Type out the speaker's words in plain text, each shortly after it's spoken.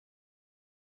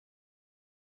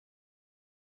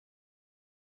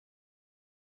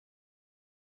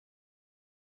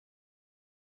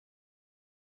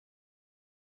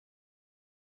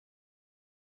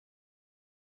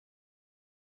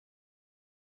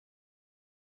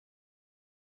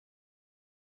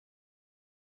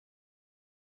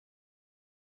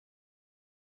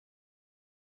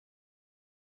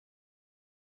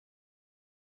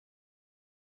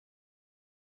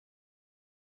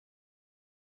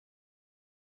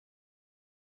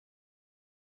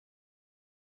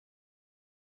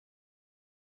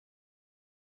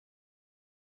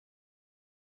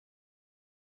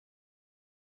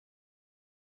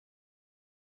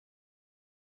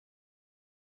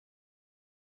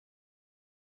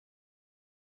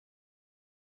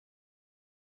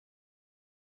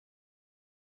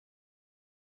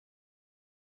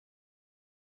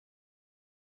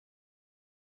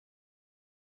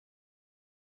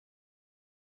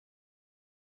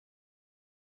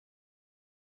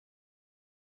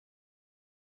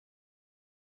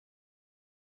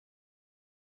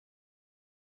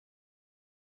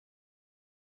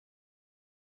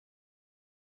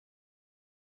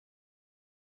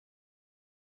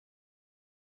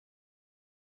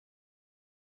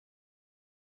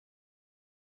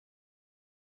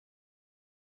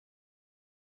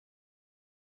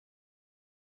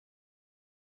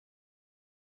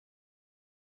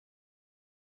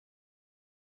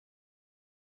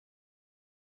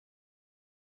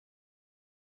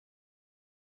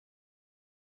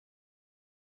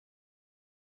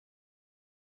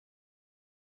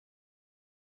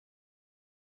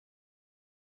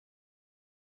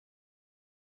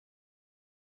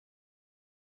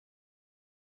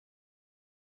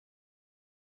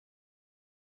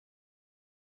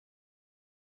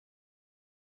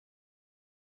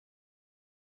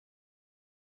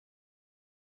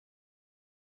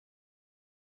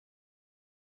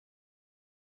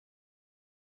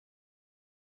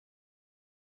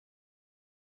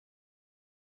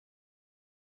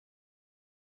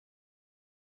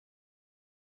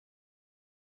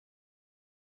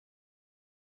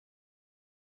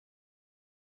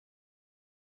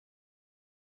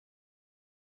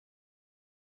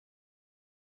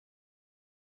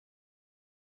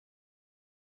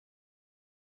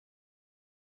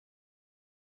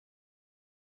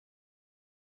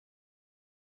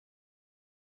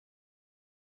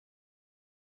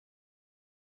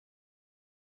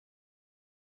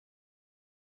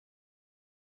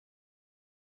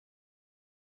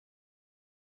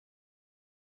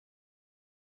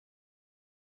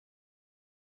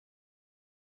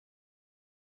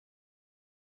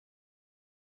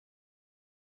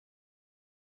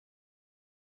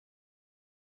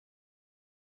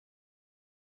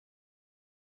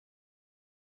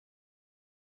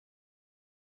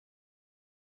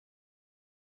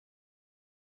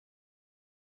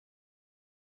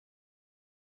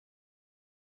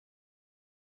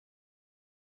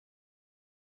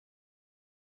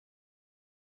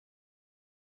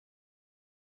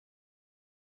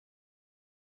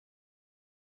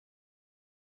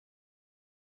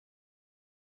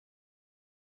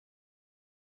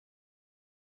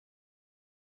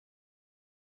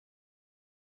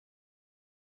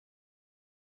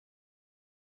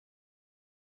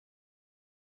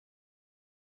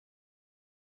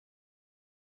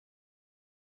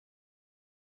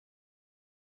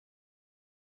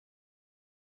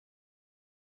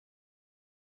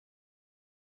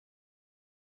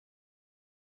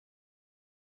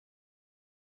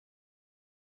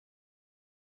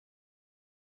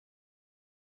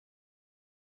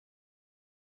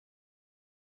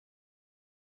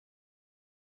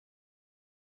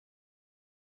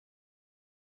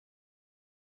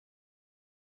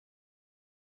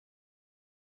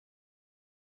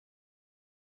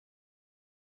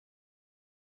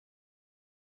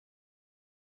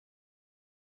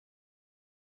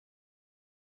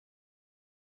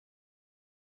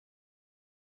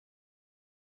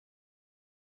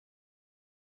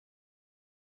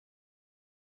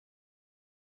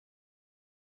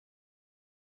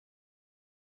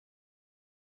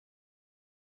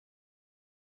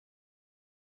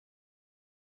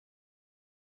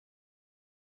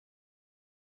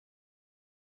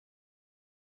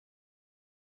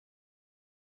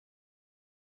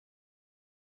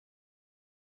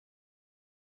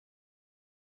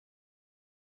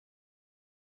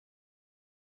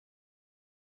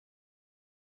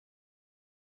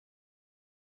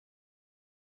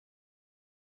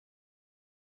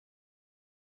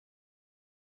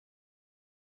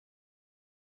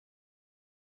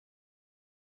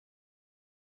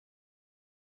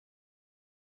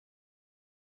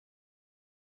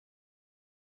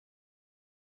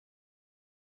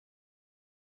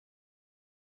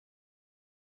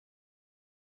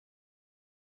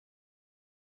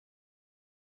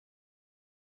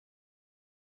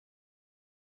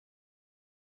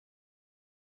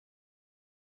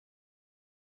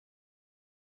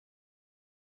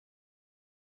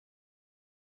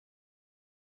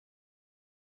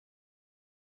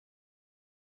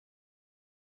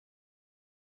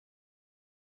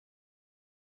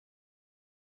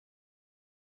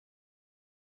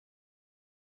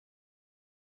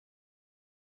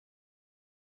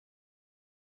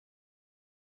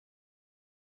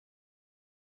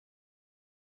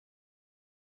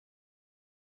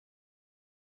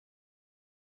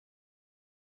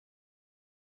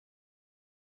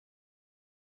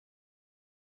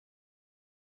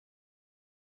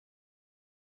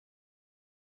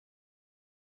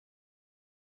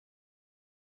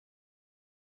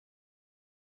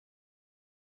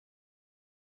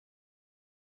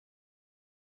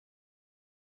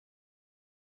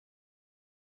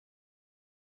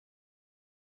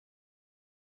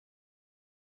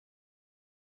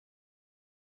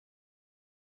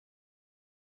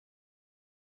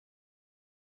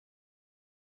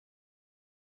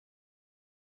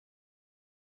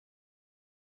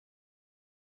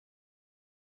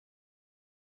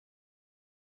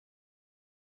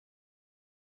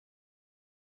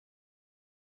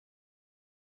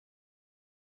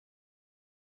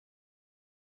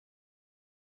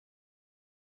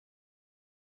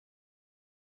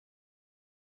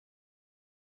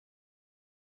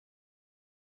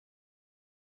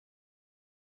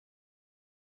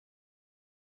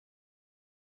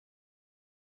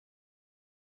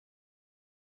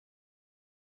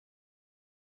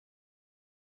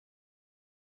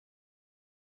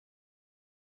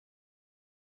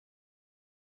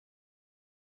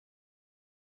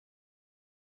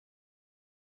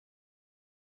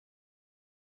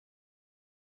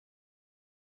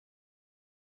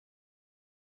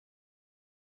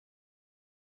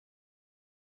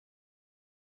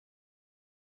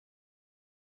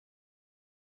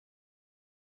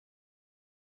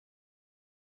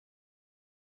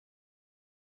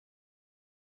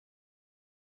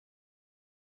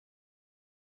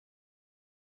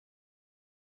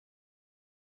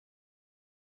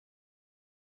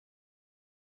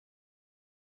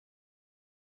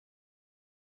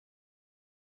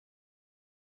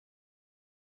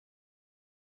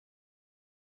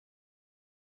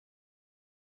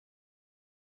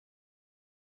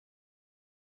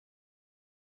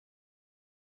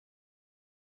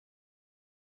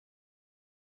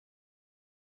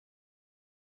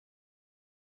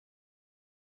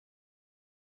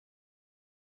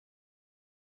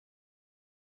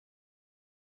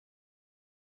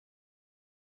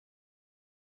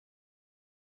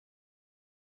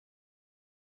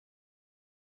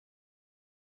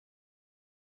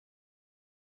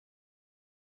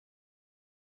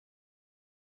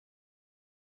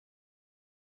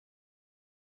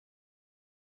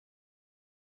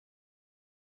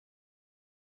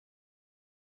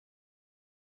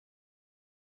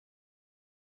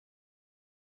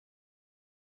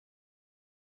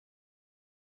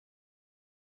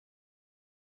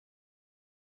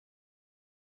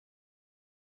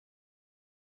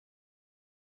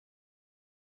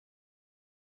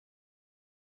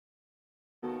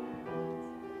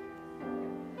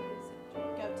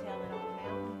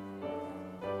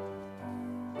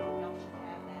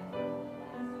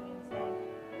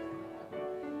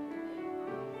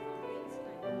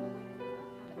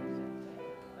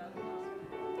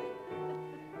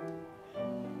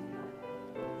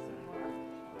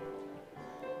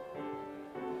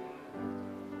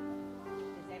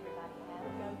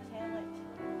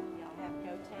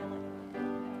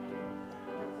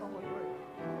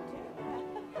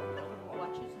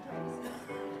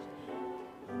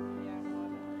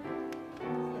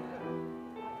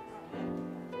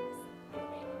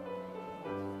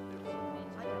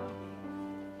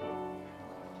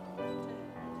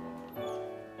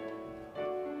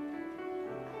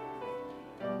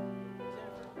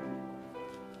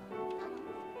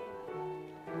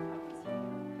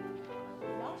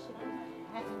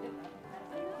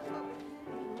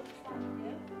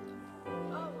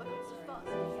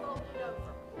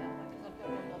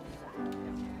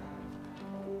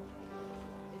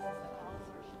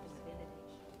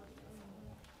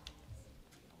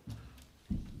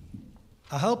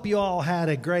I hope you all had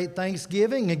a great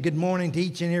Thanksgiving, and good morning to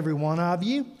each and every one of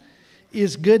you.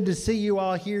 It's good to see you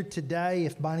all here today.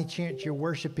 If by any chance you're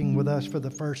worshiping with us for the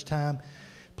first time,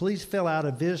 please fill out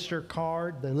a visitor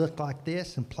card. They look like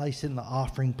this and place it in the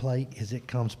offering plate as it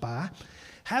comes by.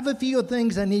 Have a few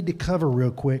things I need to cover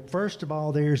real quick. First of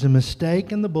all, there's a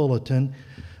mistake in the bulletin.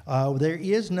 There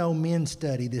is no men's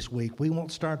study this week. We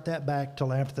won't start that back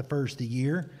till after the first of the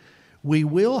year. We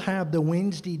will have the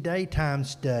Wednesday daytime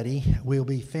study. We'll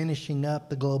be finishing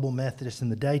up the Global Methodist in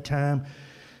the daytime.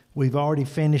 We've already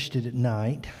finished it at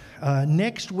night.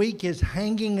 Next week is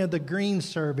hanging of the green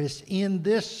service in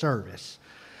this service.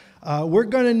 We're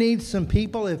going to need some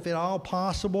people, if at all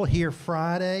possible, here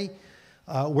Friday.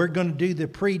 We're going to do the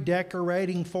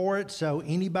pre-decorating for it, so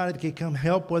anybody that could come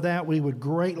help with that, we would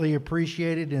greatly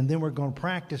appreciate it. And then we're going to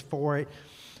practice for it,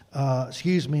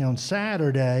 on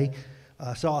Saturday.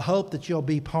 So I hope that you'll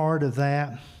be part of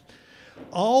that.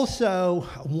 Also,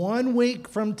 1 week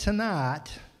from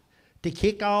tonight, to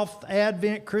kick off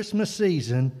Advent Christmas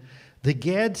season, the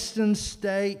Gadsden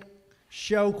State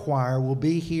Show Choir will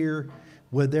be here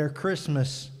with their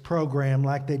Christmas program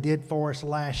like they did for us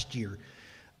last year.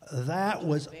 That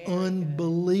was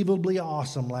unbelievably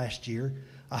awesome last year.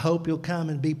 I hope you'll come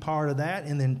and be part of that.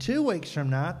 And then 2 weeks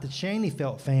from now, the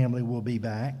Shaneyfelt family will be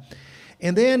back.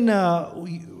 And then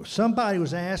somebody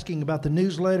was asking about the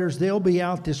newsletters. They'll be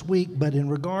out this week, but in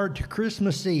regard to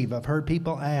Christmas Eve, I've heard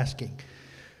people asking.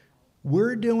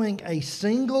 We're doing a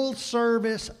single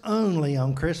service only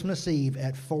on Christmas Eve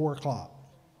at 4 o'clock.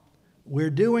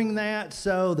 We're doing that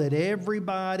so that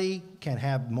everybody can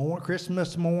have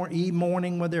Christmas Eve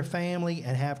morning with their family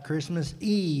and have Christmas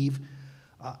Eve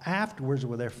afterwards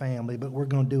with their family. But we're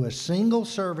going to do a single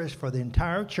service for the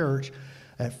entire church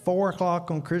at 4 o'clock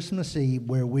on Christmas Eve,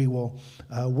 where we will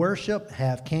worship,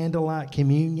 have candlelight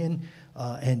communion,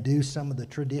 and do some of the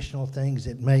traditional things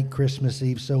that make Christmas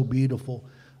Eve so beautiful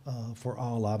for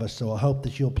all of us. So I hope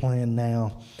that you'll plan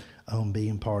now on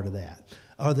being part of that.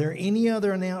 Are there any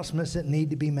other announcements that need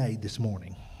to be made this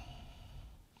morning?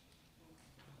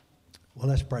 Well,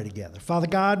 let's pray together. Father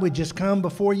God, we just come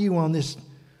before you on this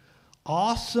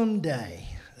awesome day,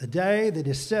 a day that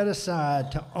is set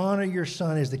aside to honor your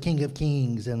Son as the King of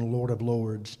Kings and Lord of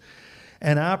Lords.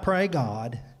 And I pray,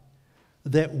 God,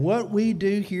 that what we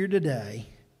do here today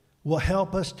will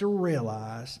help us to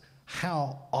realize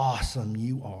how awesome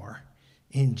you are.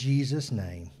 In Jesus'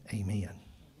 name, amen.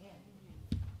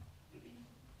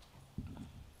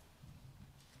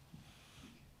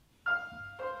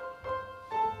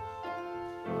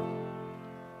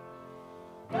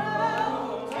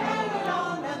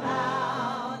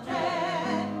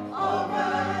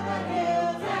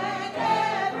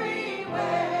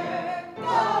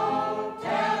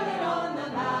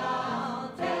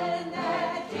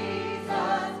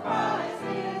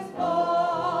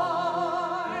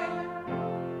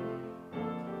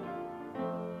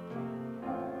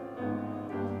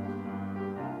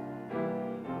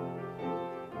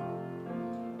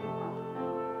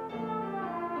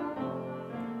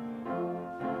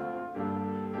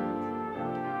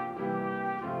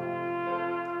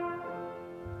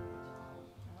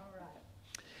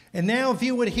 And now if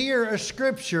you would hear a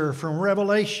scripture from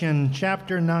Revelation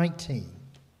chapter 19.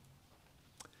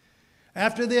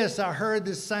 After this, I heard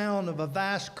the sound of a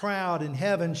vast crowd in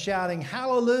heaven shouting,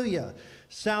 "Hallelujah!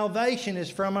 Salvation is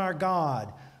from our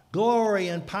God. Glory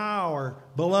and power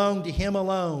belong to him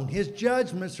alone. His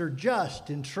judgments are just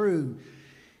and true.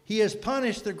 He has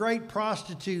punished the great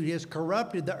prostitute. He has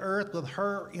corrupted the earth with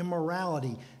her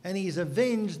immorality, and he has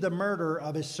avenged the murder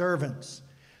of his servants."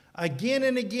 Again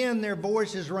and again their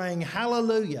voices rang,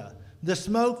 "Hallelujah! The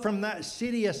smoke from that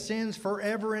city ascends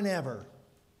forever and ever."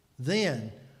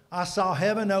 Then I saw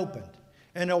heaven opened,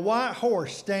 and a white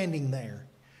horse standing there.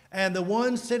 And the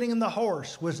one sitting in the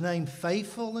horse was named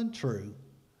Faithful and True,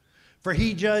 for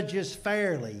he judges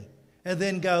fairly and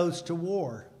then goes to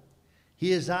war.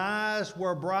 His eyes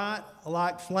were bright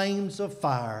like flames of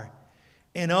fire,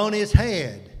 and on his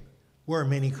head were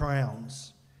many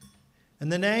crowns.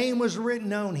 And the name was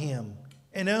written on him,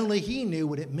 and only he knew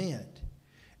what it meant.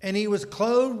 And he was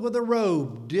clothed with a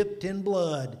robe dipped in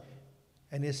blood,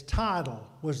 and his title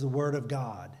was the Word of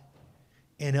God.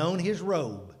 And on his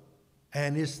robe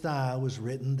and his thigh was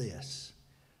written this: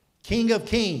 King of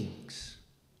Kings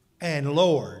and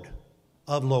Lord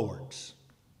of Lords.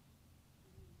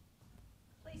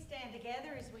 Please stand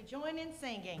together as we join in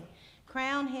singing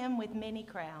 "Crown Him with Many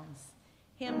Crowns."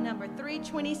 Hymn number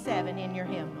 327 in your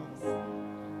hymnals.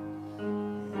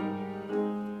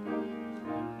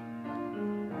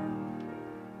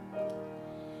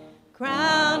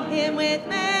 Crown him with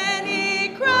many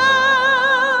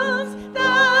crowns, the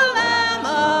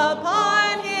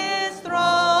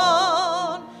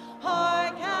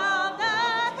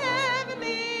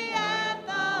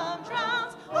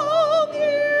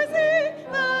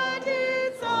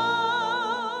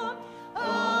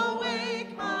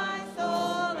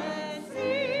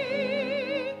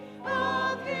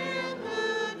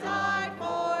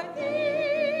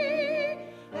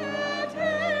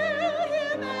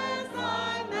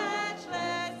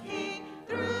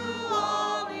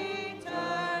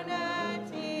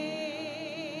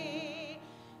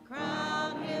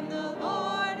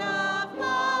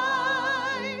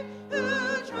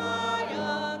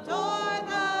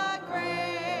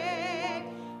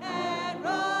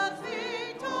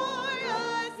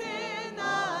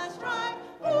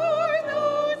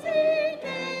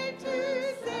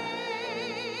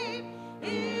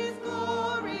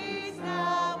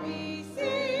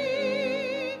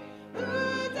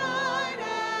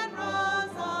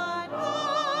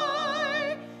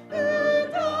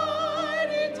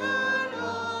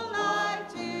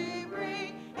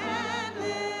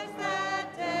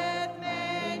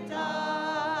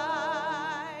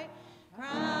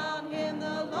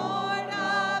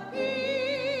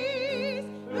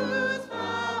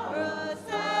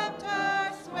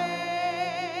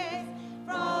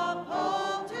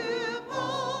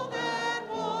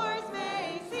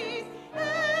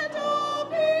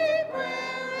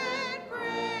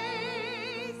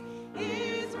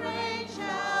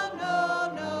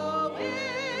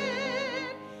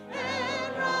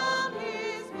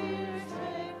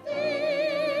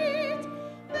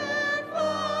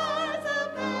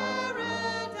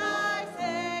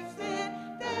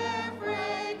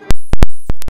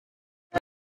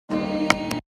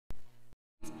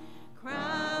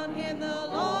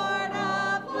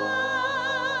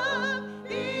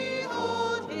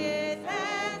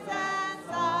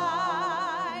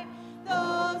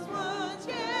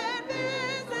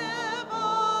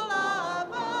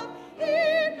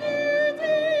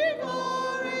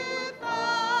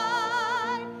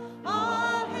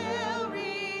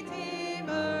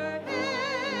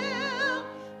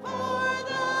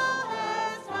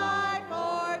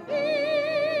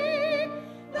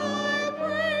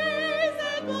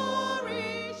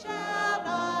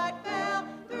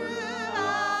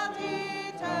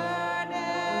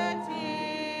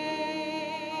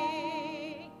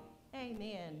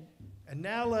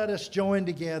Now let us join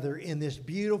together in this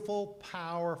beautiful,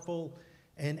 powerful,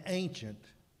 and ancient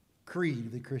creed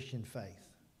of the Christian faith.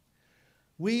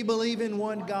 We believe in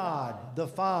one God, the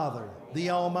Father,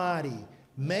 the Almighty,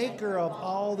 maker of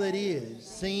all that is,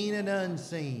 seen and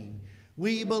unseen.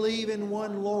 We believe in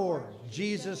one Lord,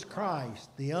 Jesus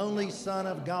Christ, the only Son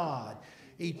of God,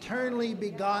 eternally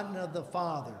begotten of the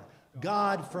Father,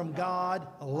 God from God,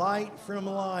 light from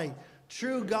light,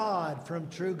 true God from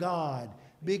true God,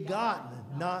 begotten,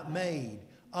 not made,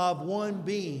 of one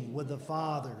being with the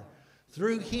Father.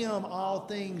 Through him all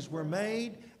things were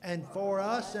made, and for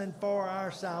us and for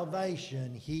our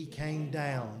salvation he came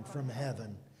down from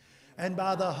heaven. And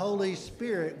by the Holy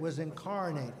Spirit was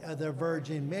incarnate of the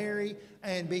Virgin Mary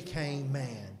and became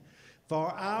man.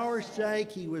 For our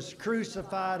sake he was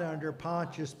crucified under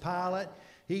Pontius Pilate.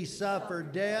 He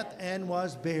suffered death and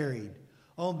was buried.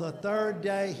 On the third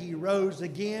day he rose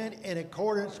again in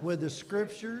accordance with the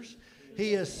Scriptures.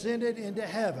 He ascended into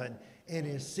heaven and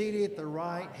is seated at the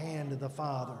right hand of the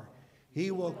Father.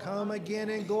 He will come again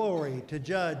in glory to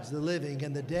judge the living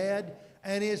and the dead,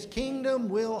 and his kingdom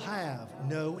will have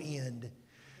no end.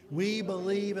 We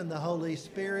believe in the Holy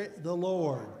Spirit, the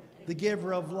Lord, the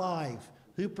giver of life,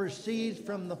 who proceeds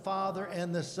from the Father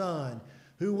and the Son,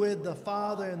 who with the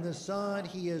Father and the Son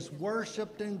he is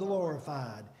worshiped and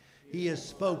glorified. He has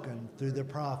spoken through the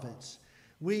prophets.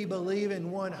 We believe in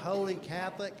one holy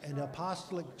Catholic and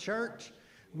Apostolic Church.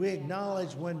 We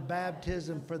acknowledge one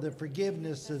baptism for the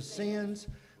forgiveness of sins.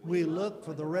 We look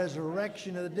for the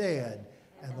resurrection of the dead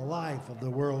and the life of the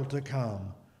world to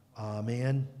come.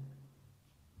 Amen.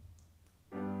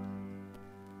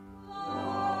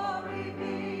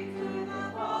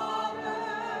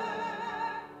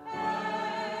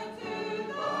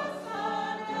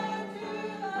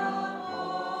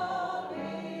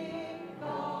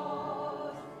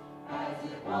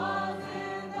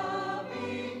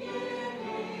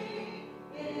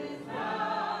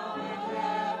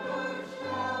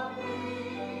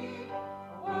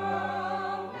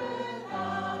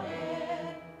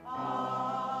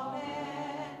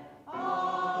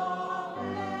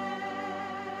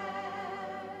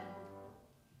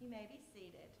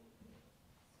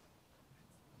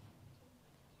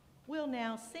 We'll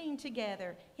now sing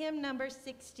together hymn number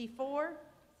 64,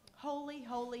 Holy,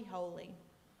 Holy, Holy.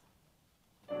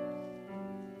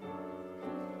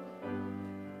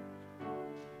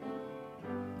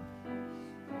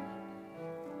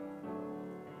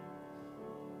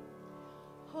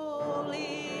 Holy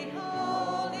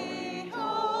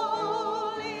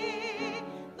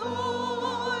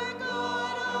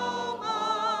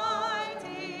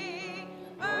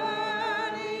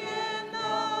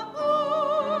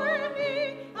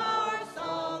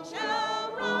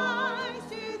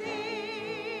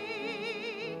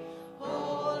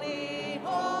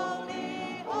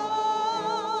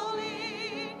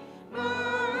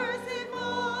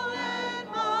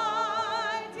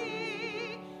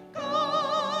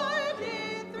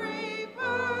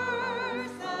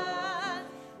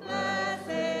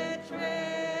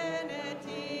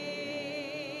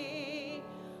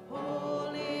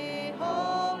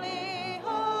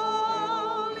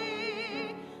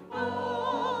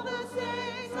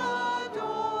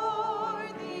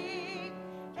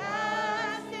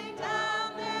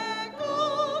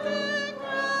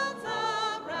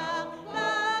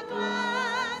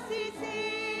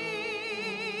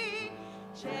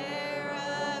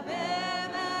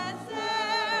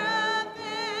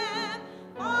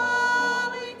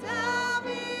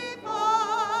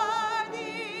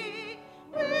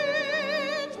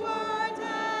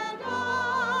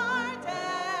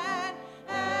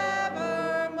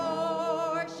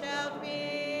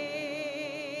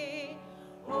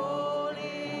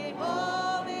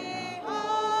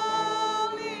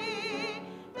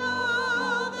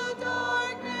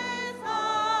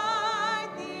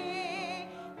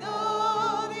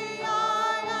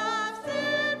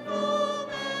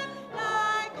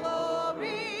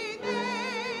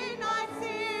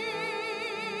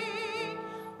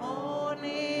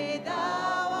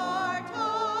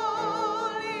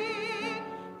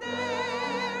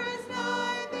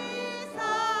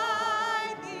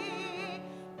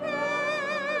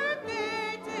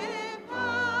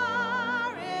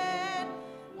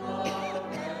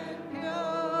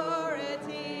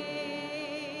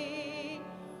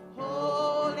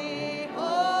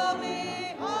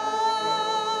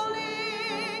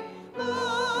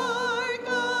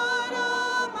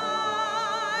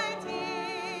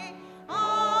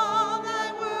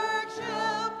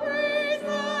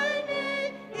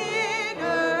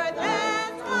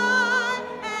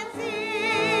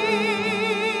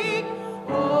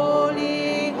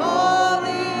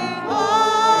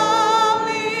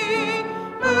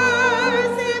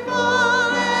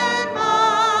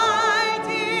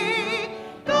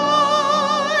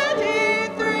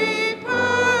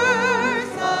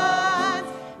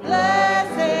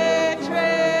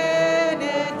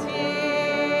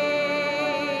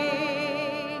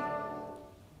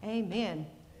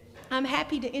I'm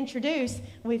happy to introduce,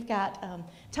 we've got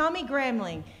Tommy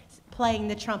Gramling playing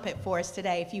the trumpet for us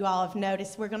today. If you all have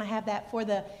noticed, we're going to have that for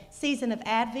the season of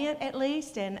Advent at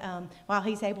least, and while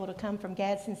he's able to come from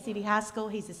Gadsden City High School,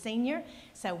 he's a senior,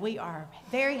 so we are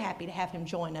very happy to have him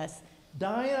join us.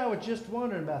 Diane, I was just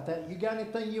wondering about that. You got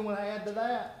anything you want to add to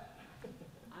that?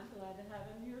 I'm glad to have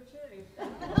him here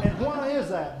too. And why is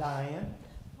that, Diane?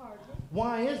 Pardon?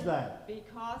 Why is that?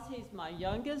 Because he's my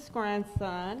youngest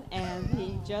grandson, and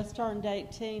he just turned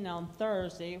 18 on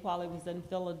Thursday while he was in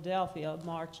Philadelphia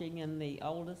marching in the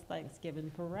oldest Thanksgiving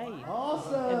parade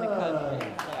Awesome. in the country.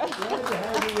 Glad to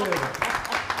have you with us.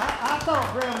 I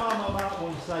thought Grandmama might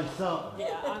want to say something.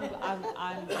 Yeah,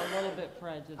 I'm a little bit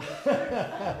prejudiced.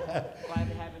 Glad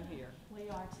to have him here. We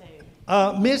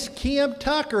are too. Miss Kim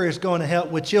Tucker is going to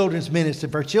help with Children's Minutes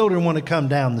if our children want to come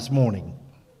down this morning.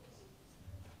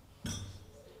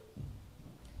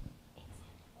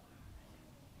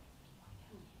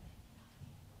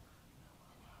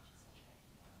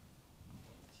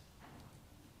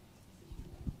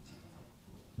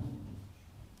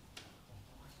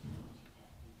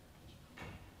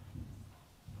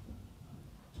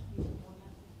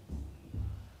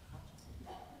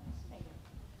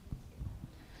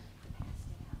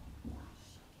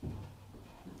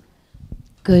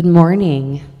 Good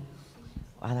morning.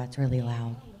 Wow, that's really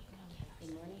loud.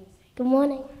 Good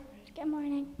morning. Good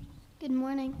morning. Good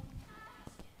morning.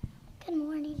 Good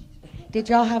morning. Did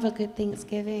y'all have a good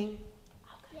Thanksgiving?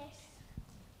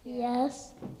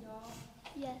 Yes.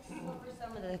 Yes. What were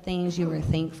some of the things you were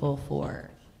thankful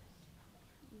for?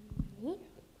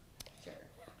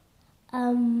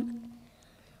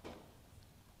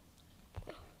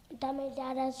 That my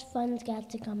dad's friends got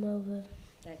to come over.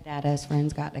 That Dada's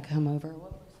friends got to come over.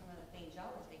 What were some of the things y'all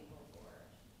were thankful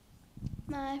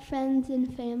for? My friends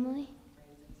and family.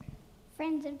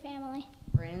 Friends and family.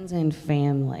 Friends and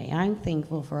family. I'm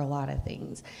thankful for a lot of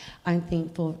things. I'm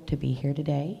thankful to be here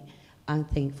today. I'm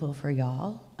thankful for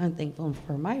y'all. I'm thankful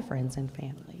for my friends and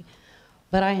family.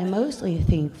 But I am mostly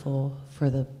thankful for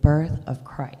the birth of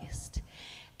Christ.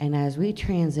 And as we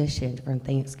transitioned from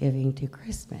Thanksgiving to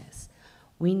Christmas,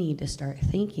 we need to start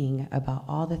thinking about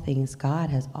all the things God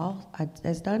has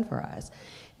done for us.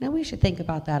 Now, we should think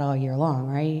about that all year long,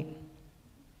 right?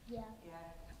 Yeah.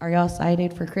 Are y'all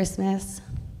excited for Christmas?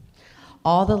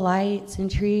 All the lights and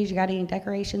trees, you got any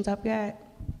decorations up yet?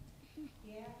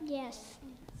 Yeah. Yes.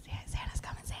 Yeah, Santa's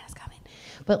coming.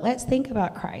 But let's think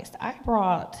about Christ. I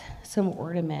brought some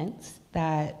ornaments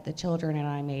that the children and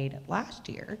I made last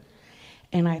year,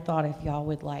 and I thought if y'all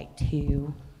would like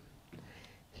to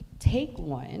take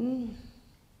one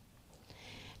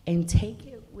and take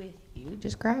it with you.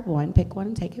 Just grab one, pick one,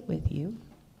 and take it with you.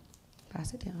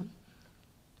 Pass it down.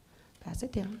 Pass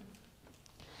it down.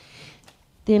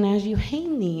 Then as you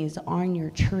hang these on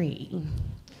your tree,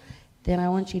 then I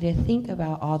want you to think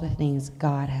about all the things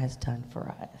God has done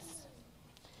for us.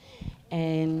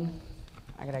 And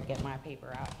I gotta get my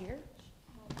paper out here.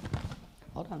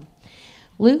 Hold on.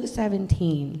 Luke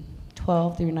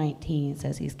 17:12 through 19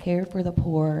 says he's cared for the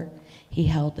poor, he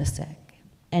held the sick.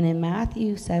 And in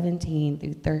Matthew 17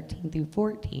 through 13 through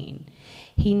 14,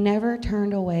 he never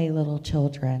turned away little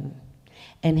children,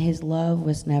 and his love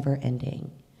was never ending.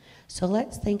 So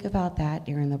let's think about that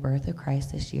during the birth of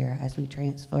Christ this year as we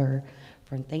transfer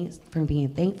from being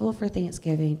thankful for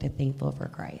Thanksgiving to thankful for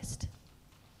Christ.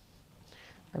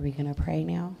 Are we going to pray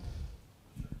now?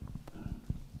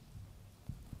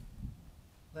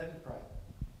 Let me pray.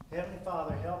 Heavenly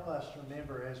Father, help us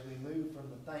remember as we move from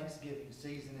the Thanksgiving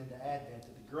season into Advent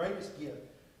that the greatest gift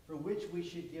for which we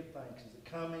should give thanks is the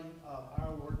coming of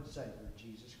our Lord and Savior,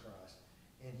 Jesus Christ.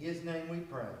 In his name we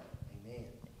pray. Amen.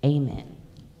 Amen.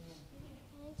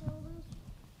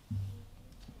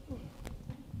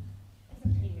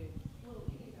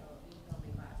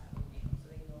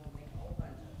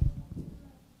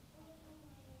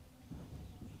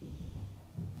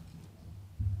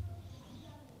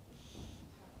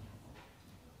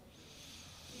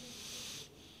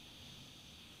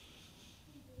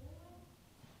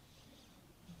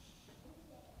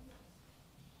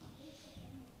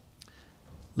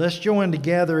 Let's join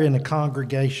together in a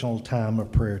congregational time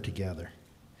of prayer together.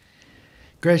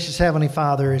 Gracious Heavenly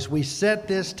Father, as we set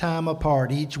this time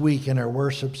apart each week in our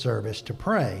worship service to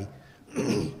pray,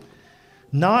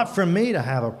 not for me to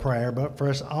have a prayer, but for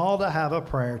us all to have a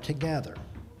prayer together.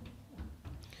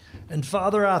 And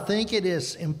Father, I think it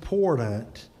is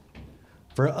important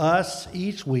for us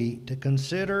each week to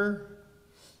consider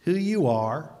who you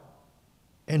are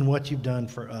and what you've done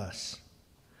for us.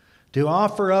 To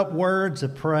offer up words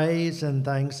of praise and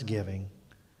thanksgiving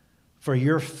for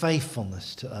your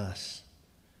faithfulness to us,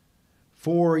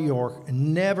 for your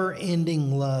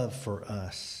never-ending love for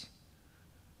us,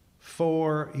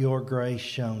 for your grace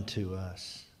shown to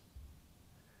us,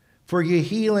 for your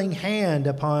healing hand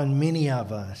upon many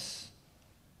of us.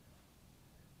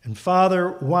 And Father,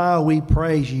 while we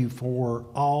praise you for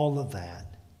all of that,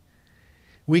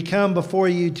 we come before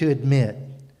you to admit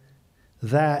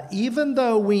that even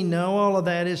though we know all of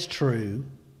that is true,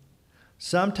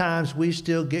 sometimes we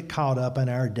still get caught up in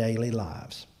our daily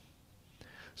lives.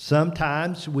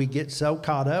 Sometimes we get so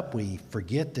caught up we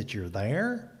forget that you're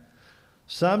there.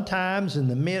 Sometimes in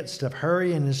the midst of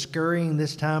hurrying and scurrying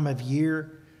this time of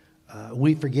year,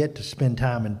 we forget to spend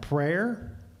time in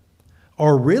prayer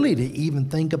or really to even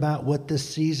think about what this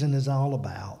season is all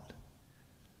about.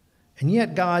 And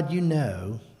yet, God, you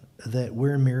know that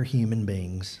we're mere human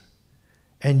beings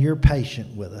and you're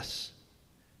patient with us.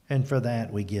 And for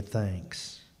that, we give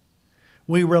thanks.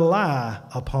 We rely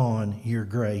upon your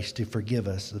grace to forgive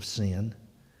us of sin.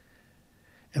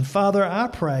 And Father, I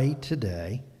pray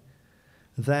today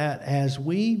that as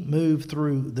we move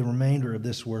through the remainder of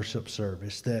this worship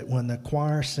service, that when the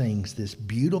choir sings this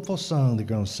beautiful song they're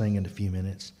going to sing in a few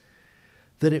minutes,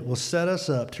 that it will set us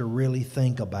up to really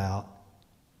think about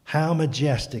how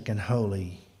majestic and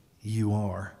holy you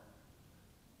are,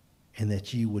 and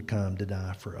that you would come to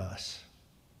die for us.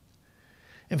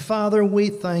 And Father, we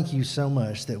thank you so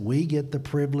much that we get the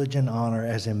privilege and honor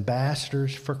as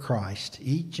ambassadors for Christ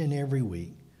each and every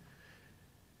week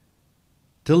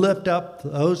to lift up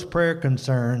those prayer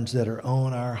concerns that are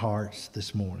on our hearts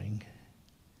this morning.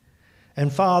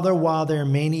 And Father, while there are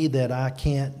many that I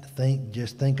can't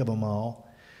just think of them all,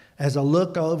 as I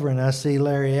look over and I see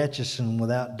Larry Etchison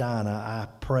without Dinah, I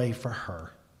pray for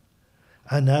her.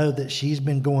 I know that she's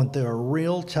been going through a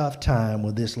real tough time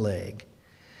with this leg.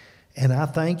 And I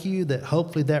thank you that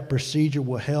hopefully that procedure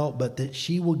will help, but that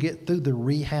she will get through the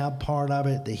rehab part of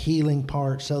it, the healing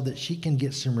part, so that she can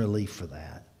get some relief for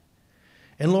that.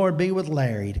 And Lord, be with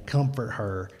Larry to comfort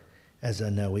her, as I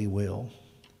know he will.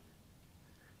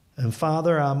 And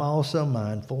Father, I'm also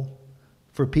mindful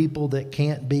for people that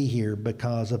can't be here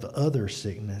because of other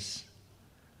sickness.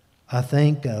 I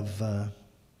think of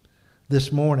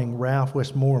this morning, Ralph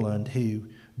Westmoreland, who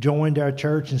joined our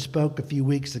church and spoke a few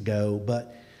weeks ago,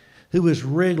 but who is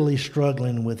really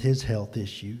struggling with his health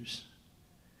issues.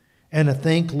 And I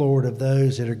think, Lord, of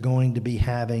those that are going to be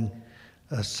having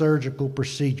a surgical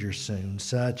procedure soon,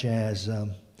 such as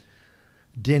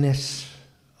Dennis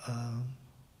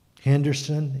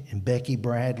Henderson and Becky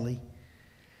Bradley.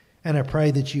 And I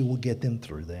pray that you will get them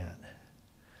through that.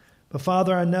 But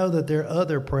Father, I know that there are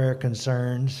other prayer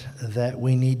concerns that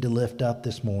we need to lift up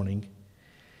this morning.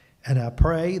 And I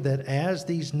pray that as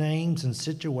these names and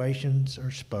situations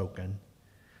are spoken,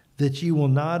 that you will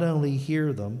not only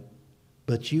hear them,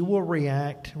 but you will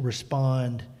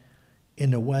respond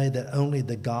in a way that only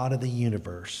the God of the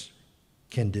universe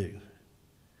can do.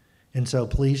 And so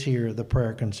please hear the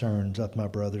prayer concerns of my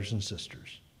brothers and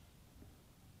sisters.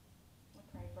 I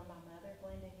pray for my mother,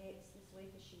 Glenda Hicks, this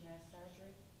week as she has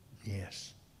surgery.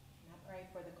 Yes. And I pray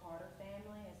for the Carter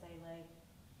family as they lay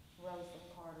Rosalind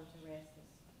Carter to rest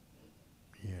this week.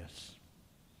 Yes.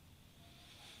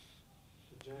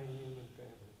 The Jane Newman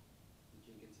family.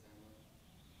 Jenkins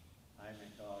family.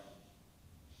 Amy Carter.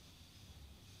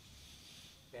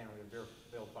 Family of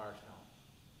Bill Firestone.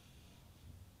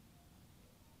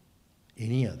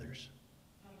 Any others?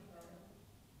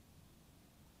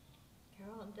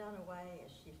 Carolyn Dunaway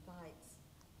as she fights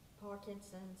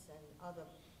Parkinson's and other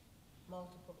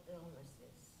multiple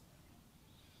illnesses.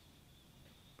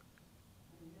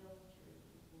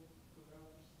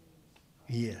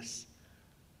 Yes.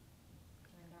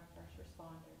 And our first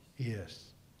responders. Yes.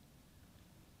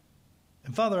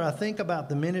 And Father, I think about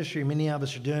the ministry many of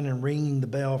us are doing in ringing the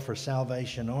bell for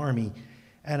Salvation Army,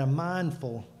 and I'm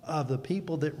mindful of the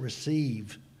people that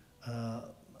receive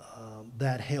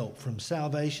that help from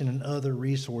Salvation and other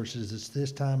resources. It's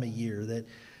this time of year that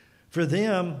for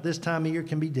them, this time of year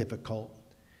can be difficult,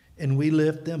 and we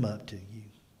lift them up to you.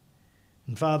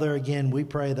 And Father, again, we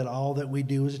pray that all that we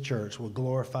do as a church will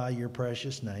glorify your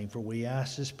precious name, for we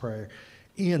ask this prayer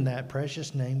in that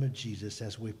precious name of Jesus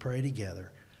as we pray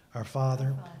together. Our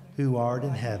Father, who art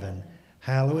in heaven,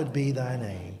 hallowed be thy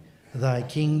name. Thy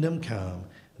kingdom come,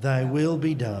 thy will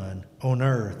be done on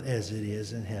earth as it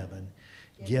is in heaven.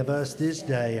 Give us this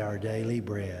day our daily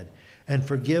bread, and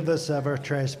forgive us of our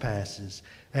trespasses,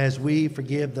 as we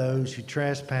forgive those who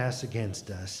trespass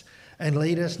against us. And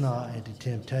lead us not into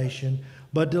temptation,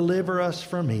 but deliver us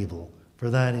from evil. For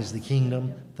thine is the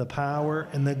kingdom, the power,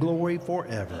 and the glory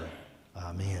forever.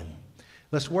 Amen.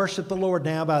 Let's worship the Lord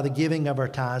now by the giving of our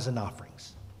tithes and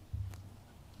offerings.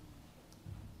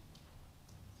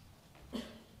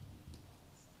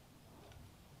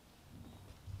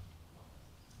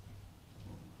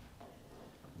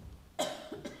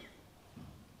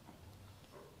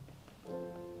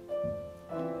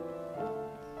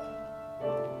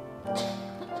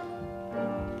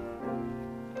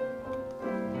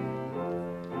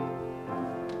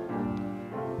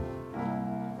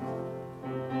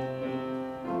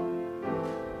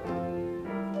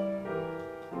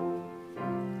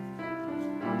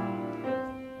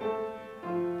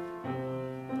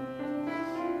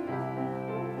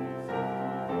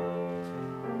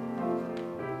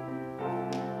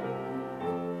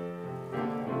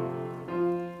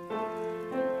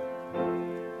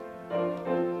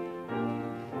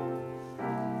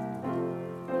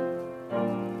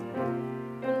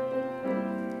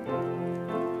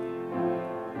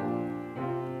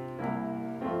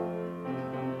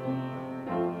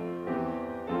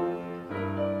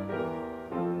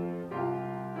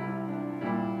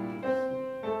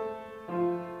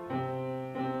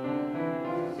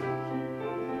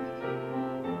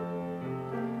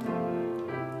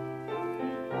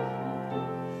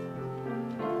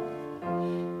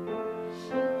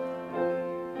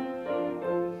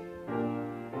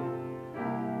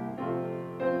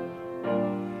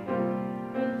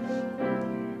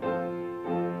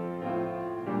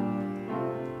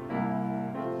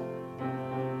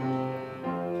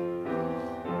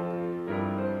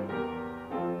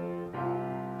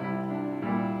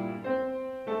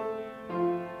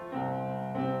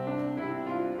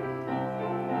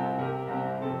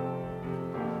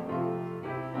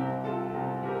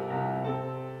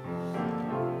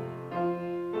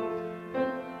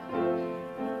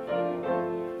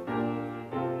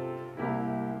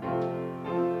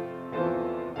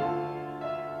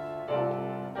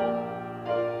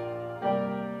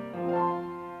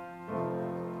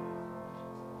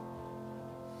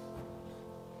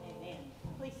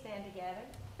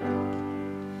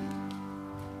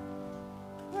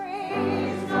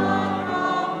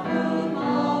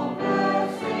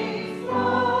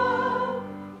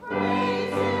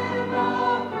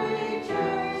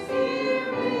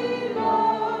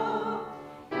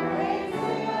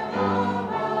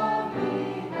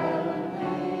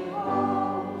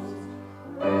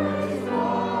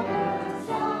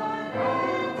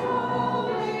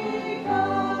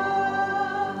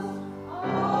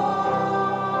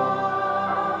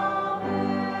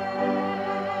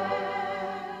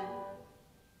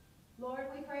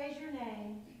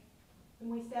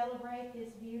 celebrate this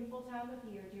beautiful time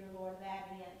of year, dear Lord, of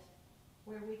Advent,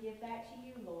 where we give back to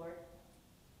you, Lord,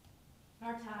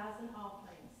 our tithes and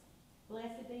offerings.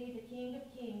 Blessed be the King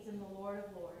of Kings and the Lord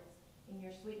of Lords. In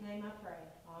your sweet name I pray.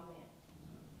 Amen.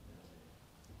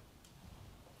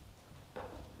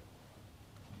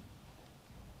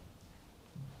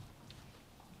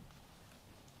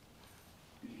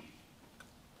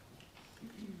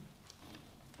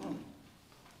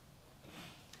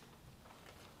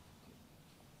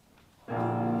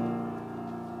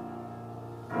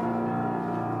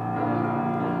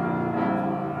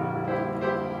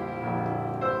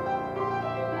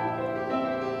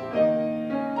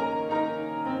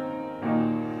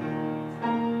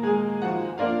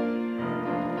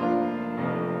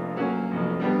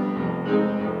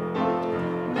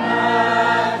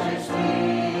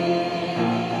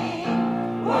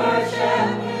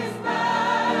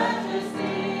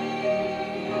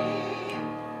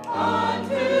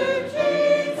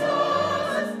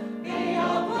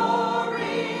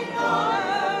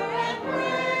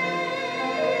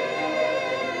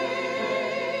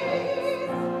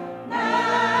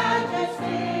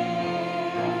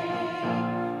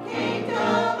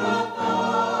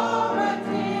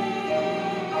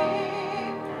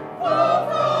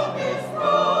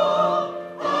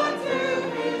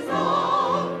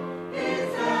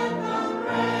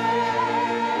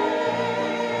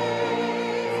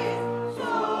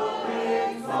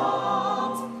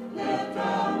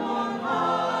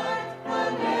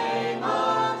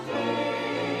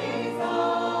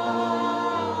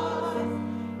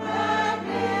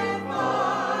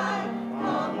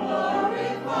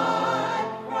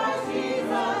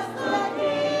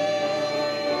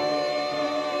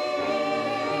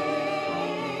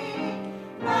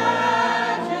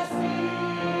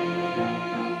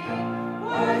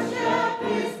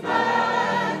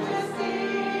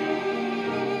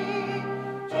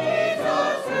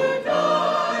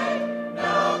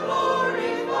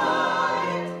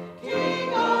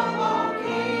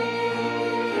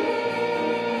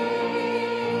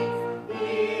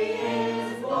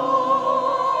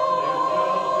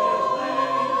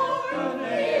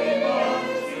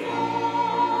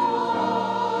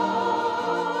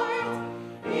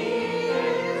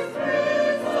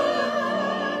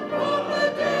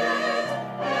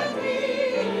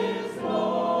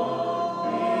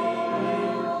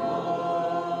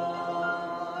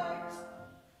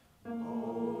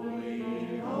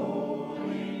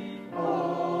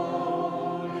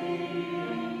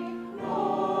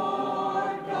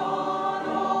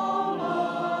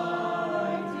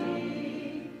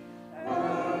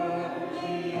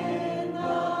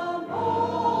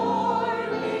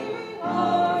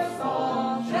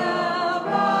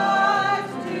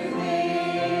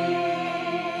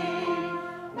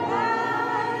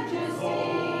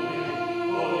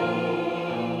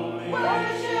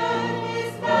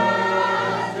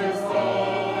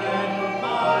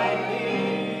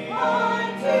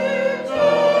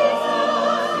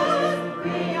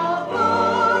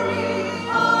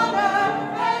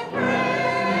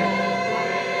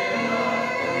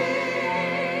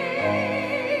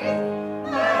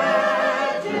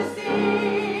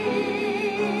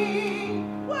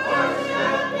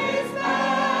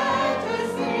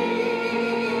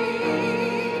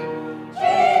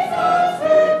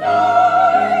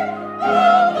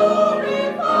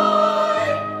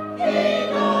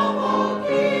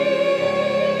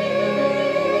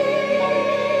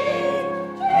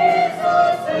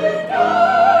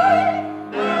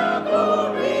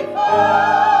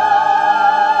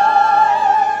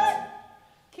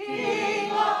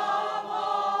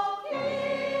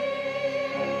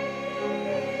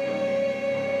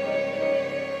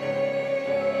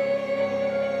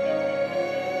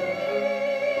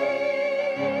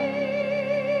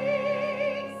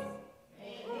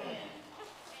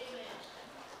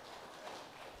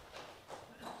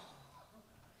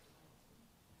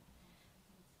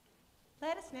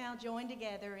 Let us now join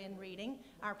together in reading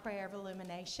our prayer of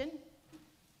illumination.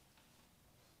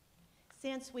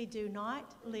 Since we do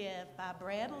not live by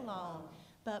bread alone,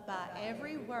 but by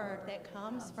every word that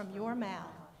comes from your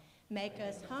mouth, make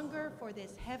us hunger for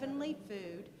this heavenly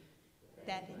food,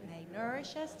 that it may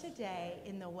nourish us today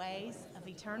in the ways of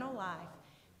eternal life,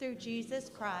 through Jesus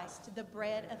Christ, the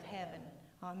bread of heaven.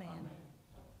 Amen.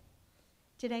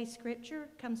 Today's scripture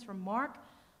comes from Mark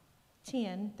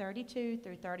 10:32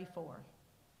 through 34.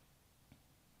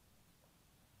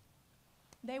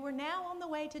 They were now on the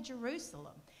way to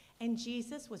Jerusalem, and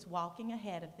Jesus was walking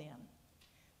ahead of them.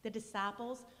 The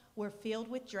disciples were filled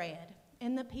with dread,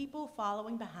 and the people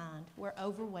following behind were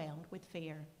overwhelmed with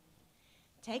fear.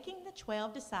 Taking the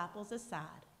 12 disciples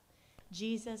aside,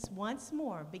 Jesus once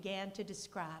more began to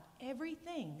describe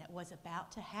everything that was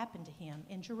about to happen to him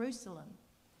in Jerusalem.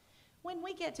 When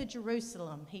we get to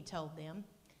Jerusalem, he told them,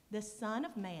 the Son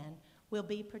of Man will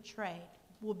be betrayed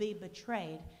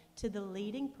to the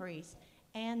leading priests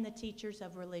and the teachers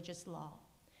of religious law.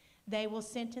 They will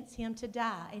sentence him to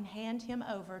die and hand him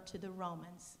over to the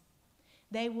Romans.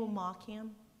 They will mock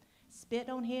him, spit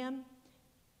on him,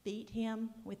 beat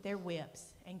him with their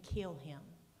whips, and kill him.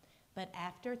 But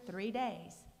after 3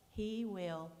 days, he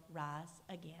will rise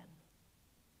again.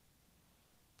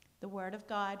 The word of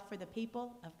God for the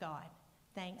people of God.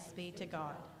 Thanks be to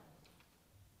God.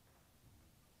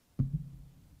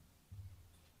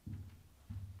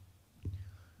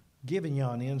 Giving you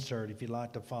an insert if you'd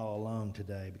like to follow along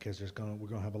today, because we're going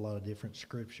to have a lot of different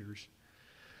scriptures.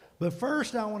 But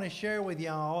first, I want to share with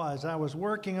y'all, as I was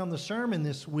working on the sermon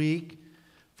this week,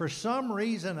 for some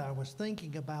reason I was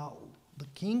thinking about the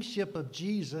kingship of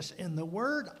Jesus, and the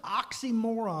word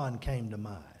oxymoron came to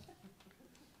mind.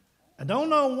 I don't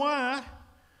know why,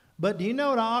 but do you know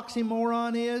what an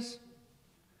oxymoron is?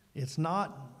 It's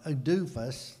not a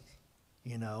doofus.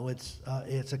 You know,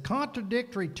 it's a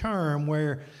contradictory term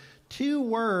where two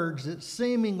words that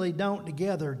seemingly don't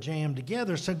jam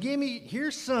together. So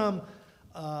here's some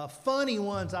funny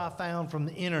ones I found from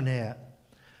the internet.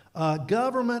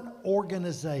 Government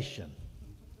organization.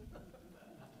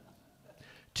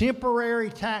 Temporary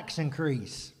tax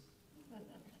increase.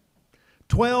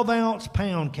 12-ounce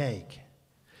pound cake.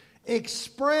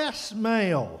 Express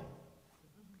mail.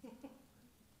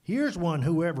 Here's one,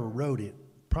 whoever wrote it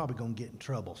probably going to get in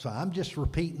trouble. So I'm just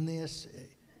repeating this.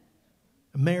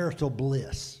 Marital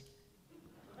bliss.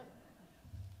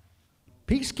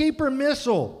 Peacekeeper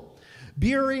missile.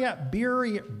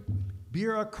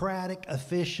 Bureaucratic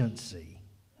efficiency.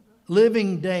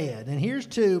 Living dead. And here's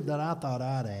two that I thought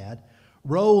I'd add.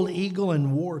 Roll eagle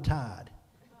and war tide.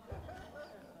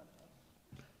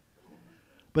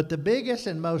 But the biggest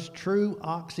and most true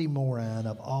oxymoron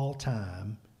of all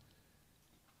time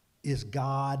is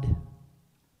God,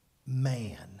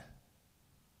 man.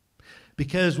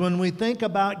 Because when we think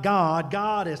about God,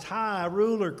 God is high,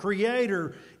 ruler,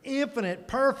 creator, infinite,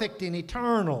 perfect, and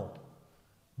eternal.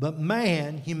 But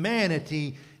man,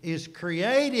 humanity, is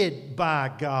created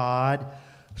by God,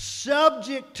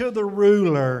 subject to the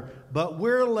ruler, but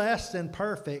we're less than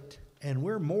perfect, and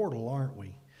we're mortal, aren't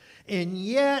we? And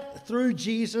yet, through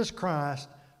Jesus Christ,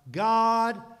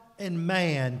 God and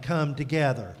man come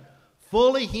together,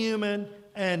 fully human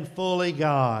and fully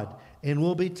God. And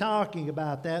we'll be talking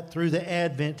about that through the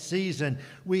Advent season.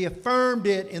 We affirmed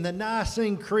it in the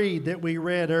Nicene Creed that we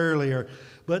read earlier.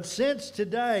 But since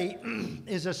today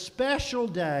is a special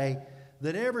day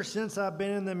that ever since I've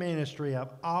been in the ministry, I've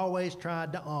always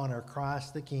tried to honor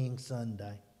Christ the King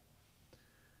Sunday.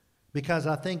 Because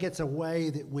I think it's a way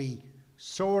that we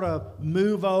sort of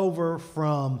move over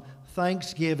from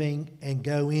Thanksgiving and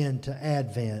go into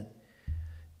Advent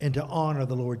and to honor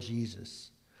the Lord Jesus.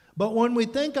 But when we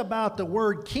think about the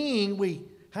word king, we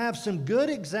have some good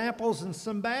examples and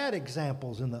some bad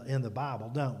examples in the Bible,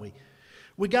 don't we?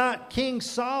 We got King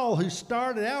Saul, who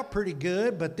started out pretty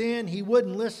good, but then he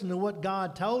wouldn't listen to what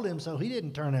God told him, so he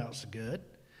didn't turn out so good.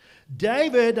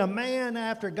 David, a man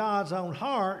after God's own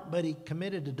heart, but he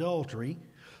committed adultery.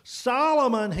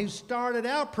 Solomon, who started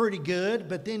out pretty good,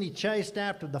 but then he chased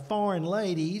after the foreign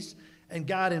ladies and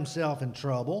got himself in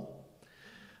trouble.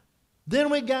 Then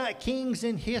we got kings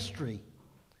in history,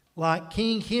 like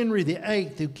King Henry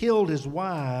VIII, who killed his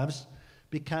wives,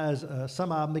 because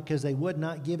some of them because they would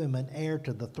not give him an heir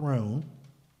to the throne.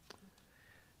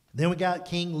 Then we got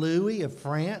King Louis of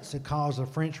France, who caused the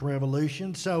French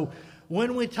Revolution. So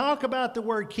when we talk about the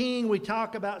word king, we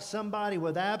talk about somebody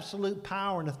with absolute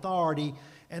power and authority.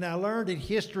 And I learned in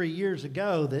history years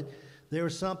ago that there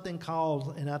was something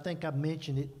called, and I think I've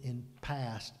mentioned it in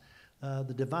past,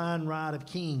 the divine right of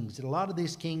kings. And a lot of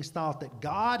these kings thought that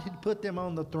God had put them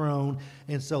on the throne,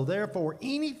 and so therefore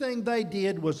anything they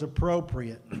did was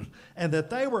appropriate, and that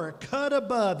they were a cut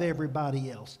above everybody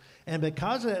else. And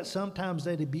because of that, sometimes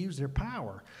they'd abuse their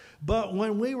power. But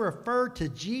when we refer to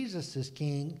Jesus as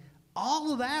king,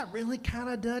 all of that really kind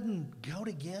of doesn't go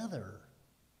together.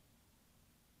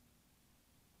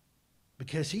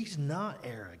 Because he's not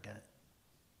arrogant.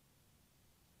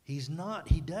 He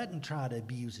doesn't try to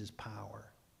abuse his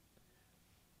power.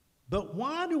 But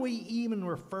why do we even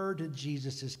refer to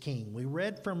Jesus as king? We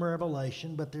read from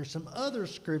Revelation, but there's some other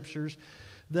scriptures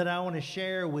that I want to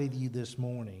share with you this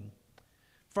morning.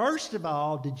 First of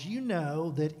all, did you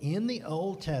know that in the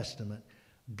Old Testament,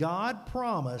 God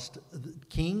promised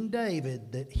King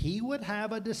David that he would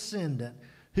have a descendant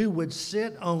who would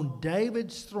sit on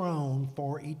David's throne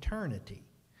for eternity.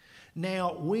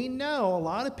 Now, we know a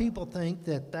lot of people think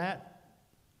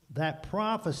that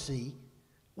prophecy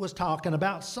was talking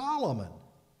about Solomon.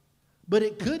 But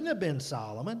it couldn't have been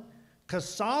Solomon, because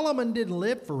Solomon didn't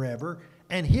live forever,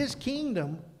 and his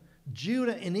kingdom,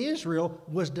 Judah and Israel,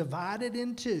 was divided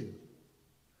in two.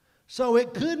 So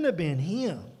it couldn't have been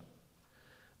him.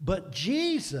 But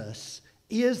Jesus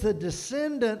is the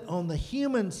descendant on the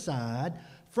human side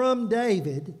from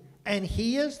David, and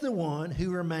he is the one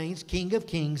who remains King of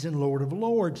Kings and Lord of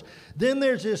Lords. Then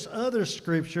there's this other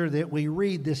scripture that we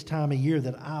read this time of year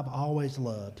that I've always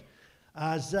loved.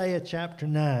 Isaiah chapter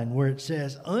 9, where it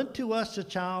says, "Unto us a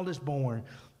child is born,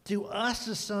 to us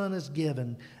a son is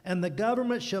given, and the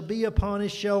government shall be upon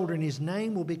his shoulder, and his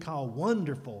name will be called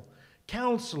Wonderful,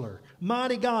 Counselor,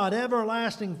 Mighty God,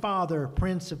 Everlasting Father,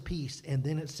 Prince of Peace." And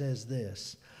then it says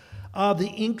this, "Of the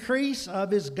increase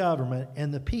of his government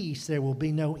and the peace there will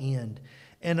be no end.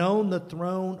 And on the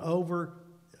throne over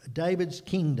David's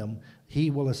kingdom, he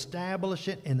will establish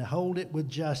it and hold it with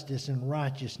justice and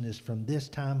righteousness from this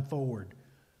time forward."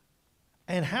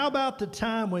 And how about the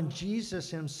time when Jesus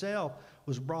himself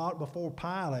was brought before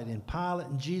Pilate, and Pilate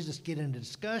and Jesus get into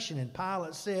discussion, and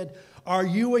Pilate said, "Are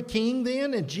you a king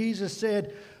then?" And Jesus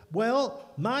said, "Well,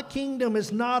 my kingdom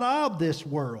is not of this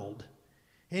world."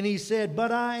 And he said,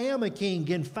 "But I am a king.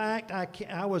 In fact,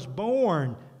 I was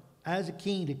born as a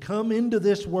king to come into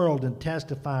this world and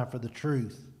testify for the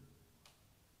truth."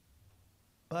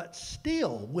 But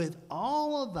still, with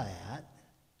all of that,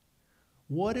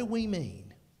 what do we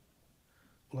mean?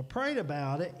 Well, I prayed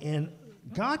about it, and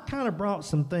God kind of brought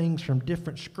some things from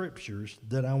different scriptures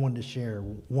that I wanted to share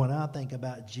when I think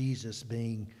about Jesus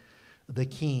being the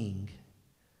king.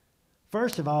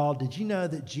 First of all, did you know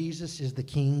that Jesus is the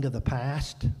king of the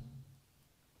past?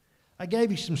 I gave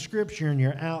you some scripture in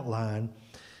your outline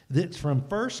that's from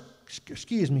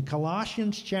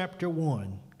Colossians chapter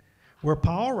 1. Where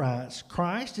Paul writes,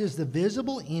 "Christ is the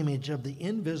visible image of the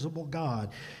invisible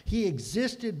God. He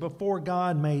existed before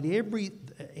God made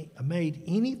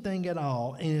anything at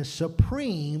all, and is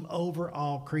supreme over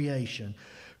all creation.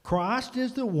 Christ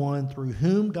is the one through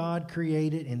whom God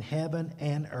created in heaven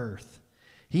and earth.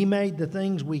 He made the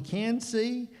things we can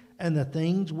see and the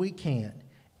things we can't.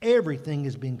 Everything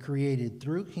has been created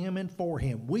through him and for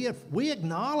him." We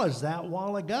acknowledged that a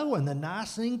while ago in the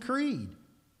Nicene Creed,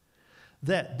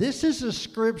 that this is a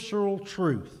scriptural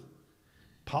truth.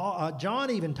 John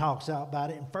even talks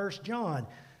about it in 1 John.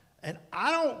 And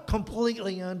I don't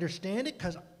completely understand it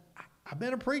because I've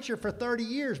been a preacher for 30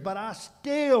 years, but I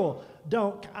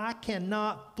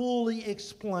cannot fully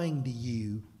explain to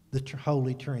you the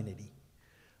Holy Trinity.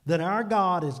 That our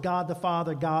God is God the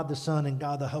Father, God the Son, and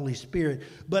God the Holy Spirit.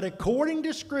 But according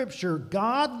to Scripture,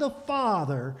 God the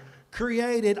Father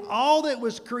created all that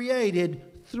was created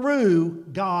through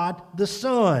God the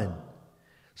Son.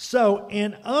 So,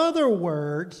 in other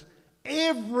words,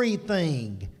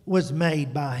 everything was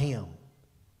made by him.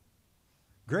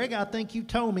 Greg, I think you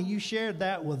told me you shared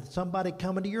that with somebody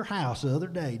coming to your house the other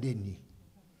day, didn't you?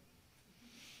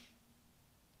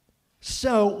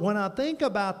 So, when I think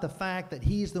about the fact that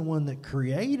he's the one that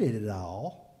created it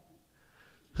all,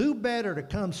 who better to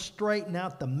come straighten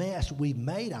out the mess we've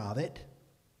made of it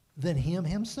than him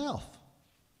himself?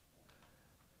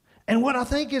 And what I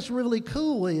think is really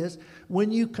cool is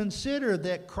when you consider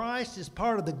that Christ is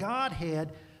part of the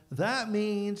Godhead, that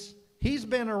means he's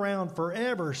been around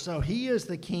forever. So he is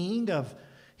the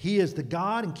he is the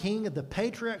God and king of the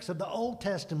patriarchs of the Old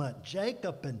Testament,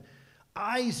 Jacob and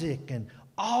Isaac and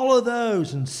all of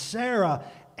those, and Sarah.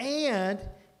 And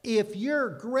if your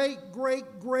great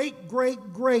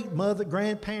mother,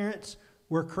 grandparents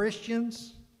were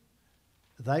Christians,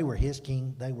 they were his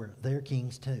king. They were their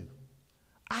kings too.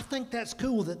 I think that's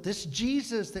cool that this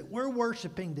Jesus that we're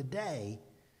worshiping today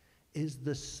is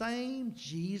the same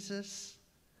Jesus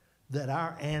that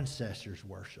our ancestors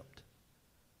worshiped.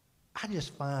 I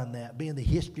just find that, being the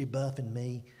history buff in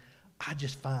me, I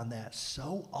just find that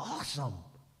so awesome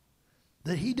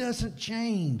that he doesn't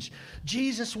change.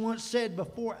 Jesus once said,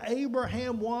 "Before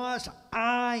Abraham was,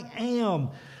 I am."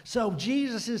 So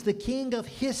Jesus is the king of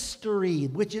history,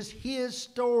 which is his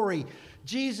story.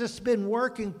 Jesus has been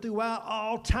working throughout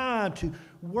all time to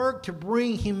work to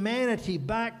bring humanity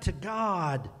back to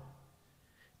God.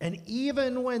 And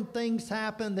even when things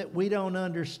happen that we don't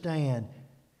understand,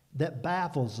 that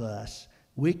baffles us,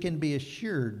 we can be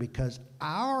assured because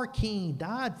our King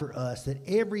died for us that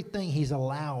everything he's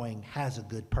allowing has a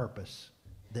good purpose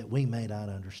that we may not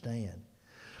understand.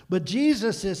 But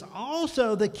Jesus is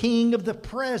also the king of the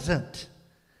present.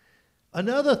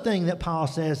 Another thing that Paul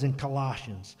says in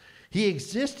Colossians, He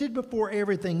existed before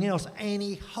everything else, and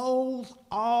he holds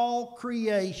all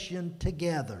creation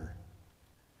together.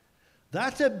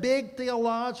 That's a big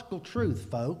theological truth,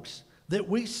 folks, that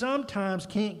we sometimes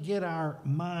can't get our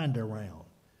mind around.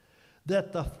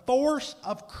 That the force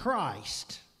of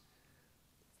Christ,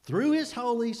 through his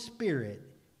Holy Spirit,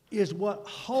 is what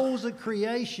holds a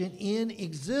creation in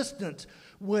existence.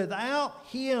 Without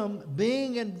him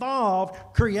being involved,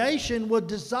 creation would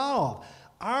dissolve.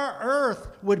 Our earth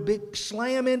would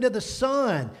slam into the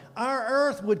sun. Our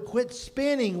earth would quit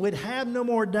spinning. We'd have no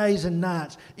more days and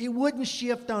nights. It wouldn't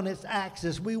shift on its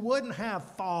axis. We wouldn't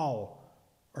have fall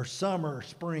or summer or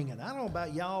spring. And I don't know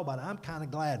about y'all, but I'm kind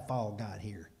of glad fall got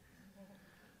here.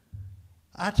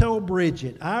 I told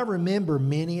Bridget, I remember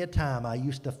many a time I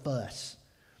used to fuss.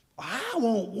 I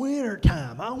want winter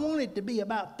time. I want it to be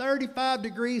about 35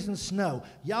 degrees and snow.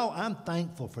 Y'all, I'm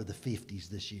thankful for the 50s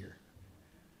this year.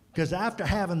 Because after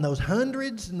having those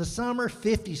hundreds in the summer,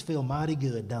 50s feel mighty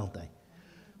good, don't they?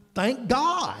 Thank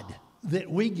God that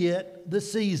we get the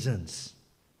seasons.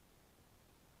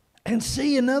 And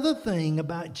see, another thing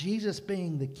about Jesus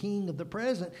being the King of the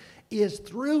present is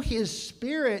through his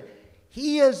Spirit,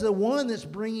 he is the one that's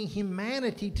bringing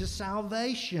humanity to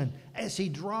salvation as he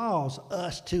draws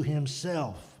us to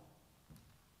himself.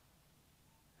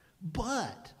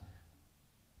 But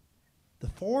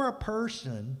for a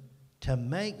person to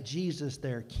make Jesus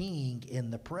their king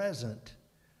in the present,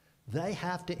 they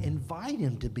have to invite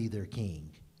him to be their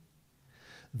king.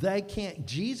 They can't,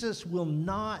 Jesus will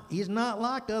not, he's not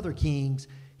like other kings.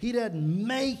 He doesn't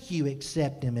make you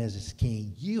accept him as his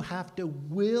king. You have to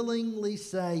willingly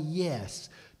say yes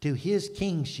to his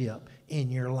kingship in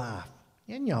your life.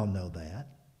 And y'all know that.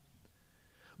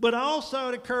 But also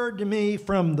it occurred to me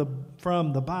from the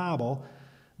Bible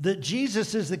that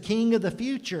Jesus is the king of the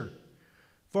future.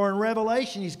 For in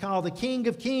Revelation, he's called the King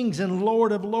of Kings and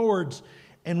Lord of Lords.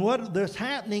 And what is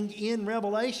happening in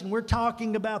Revelation, we're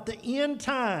talking about the end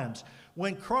times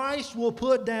when Christ will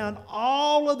put down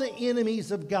all of the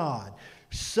enemies of God,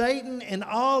 Satan and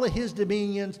all of his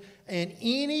dominions, and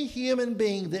any human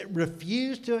being that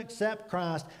refused to accept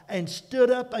Christ and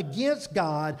stood up against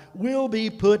God will be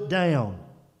put down.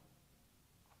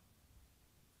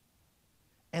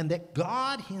 And that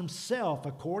God himself,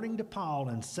 according to Paul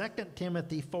in 2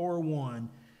 Timothy 4:1,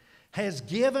 has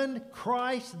given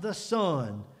Christ the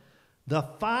Son the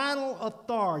final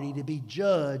authority to be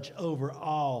judge over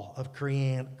all of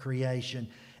creation.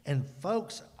 And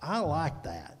folks, I like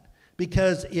that.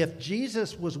 Because if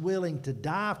Jesus was willing to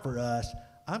die for us,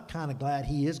 I'm kind of glad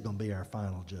he is going to be our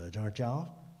final judge, aren't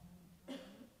y'all?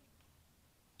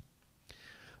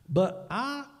 But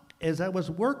as I was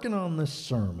working on this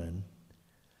sermon,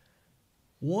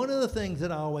 one of the things that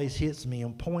always hits me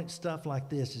on point stuff like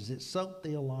this is it's so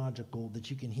theological that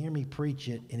you can hear me preach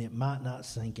it and it might not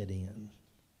sink it in.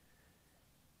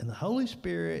 And the Holy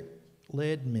Spirit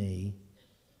led me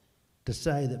to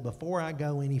say that before I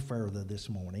go any further this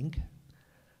morning,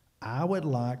 I would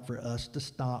like for us to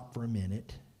stop for a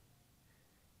minute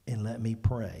and let me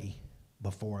pray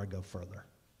before I go further.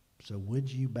 So would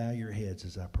you bow your heads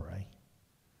as I pray?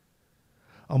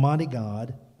 Almighty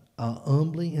God, I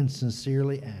humbly and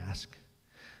sincerely ask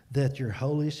that your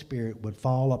Holy Spirit would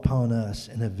fall upon us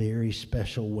in a very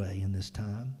special way in this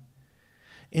time,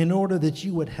 in order that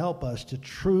you would help us to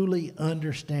truly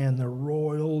understand the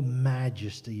royal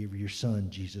majesty of your Son,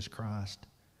 Jesus Christ.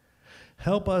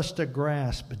 Help us to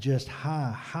grasp just how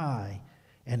high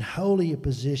and holy a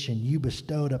position you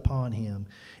bestowed upon him,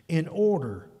 in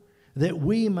order that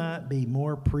we might be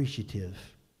more appreciative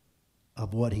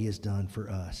of what he has done for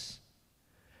us.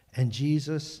 And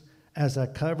Jesus, as I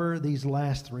cover these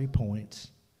last 3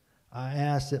 points, I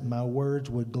ask that my words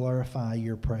would glorify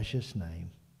your precious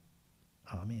name.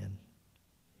 Amen.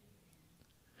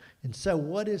 And so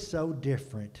what is so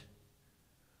different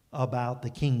about the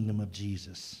kingdom of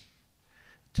Jesus?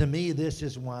 To me, this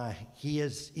is why he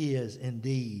is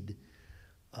indeed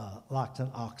like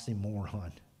an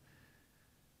oxymoron.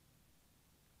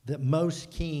 That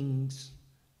most kings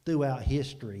throughout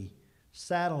history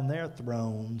sat on their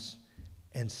thrones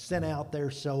and sent out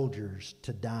their soldiers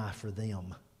to die for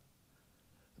them.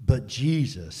 But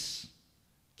Jesus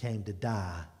came to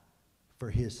die for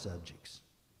his subjects.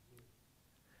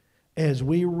 As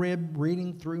we read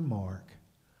reading through Mark,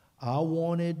 I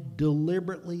wanted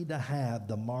deliberately to have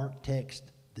the Mark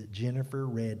text that Jennifer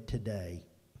read today.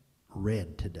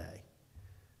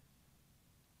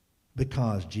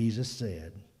 Because Jesus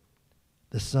said,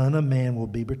 the Son of Man will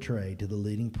be betrayed to the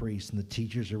leading priests and the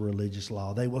teachers of religious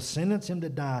law. They will sentence him to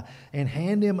die and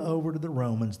hand him over to the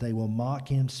Romans. They will mock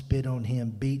him, spit on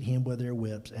him, beat him with their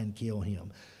whips, and kill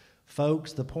him.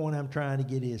 Folks, the point I'm trying to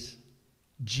get is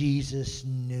Jesus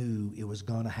knew it was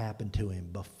going to happen to him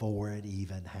before it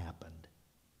even happened.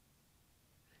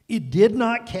 It did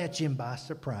not catch him by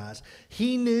surprise.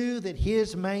 He knew that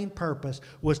his main purpose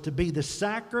was to be the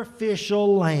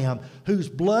sacrificial lamb whose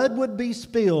blood would be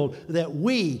spilled that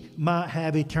we might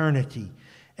have eternity.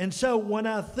 And so when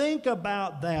I think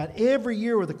about that every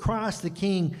year with the Christ the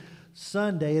King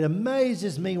Sunday, it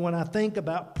amazes me when I think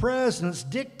about presidents,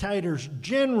 dictators,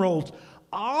 generals,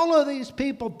 all of these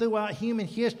people throughout human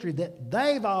history, that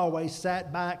they've always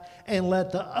sat back and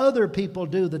let the other people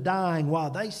do the dying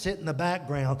while they sit in the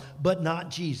background, but not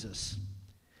Jesus.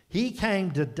 He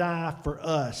came to die for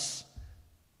us.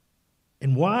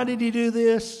 And why did he do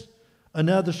this?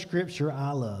 Another scripture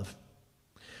I love.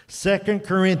 2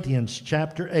 Corinthians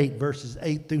chapter 8, verses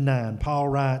 8 through 9. Paul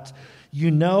writes,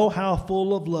 "You know how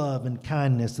full of love and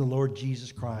kindness the Lord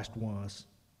Jesus Christ was.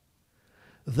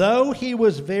 Though he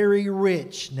was very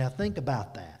rich," now think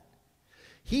about that.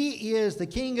 He is the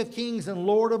King of Kings and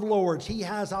Lord of Lords. He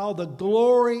has all the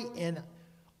glory and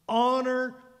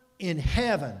honor in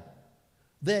heaven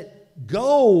that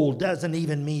gold doesn't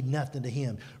even mean nothing to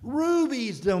him.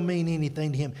 Rubies don't mean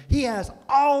anything to him. He has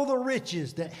all the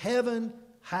riches that heaven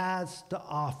has to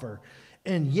offer.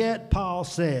 And yet Paul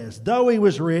says, though he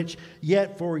was rich,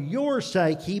 yet for your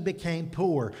sake he became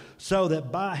poor, so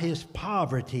that by his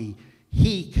poverty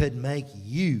he could make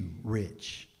you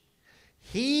rich.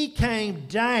 He came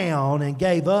down and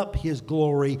gave up his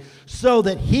glory so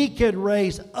that he could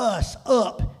raise us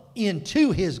up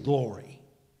into his glory.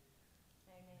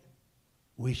 Amen.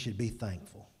 We should be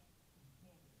thankful.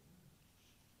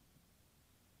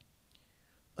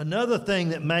 Another thing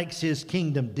that makes his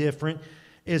kingdom different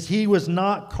is he was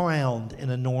not crowned in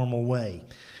a normal way.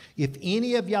 If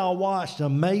any of y'all watched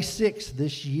on May 6th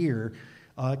this year,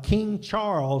 King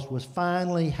Charles was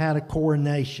finally had a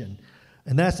coronation.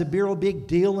 And that's a real big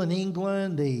deal in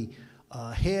England. The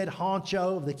head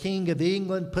honcho of the King of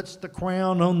England puts the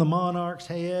crown on the monarch's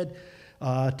head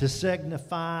to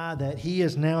signify that he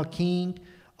is now king.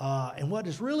 And what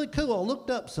is really cool, I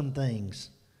looked up some things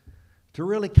to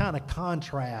really kind of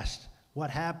contrast what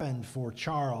happened for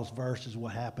Charles versus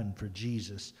what happened for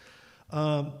Jesus.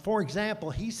 For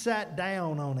example, he sat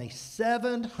down on a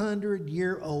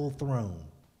 700-year-old throne.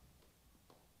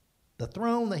 The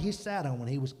throne that he sat on when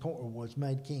he was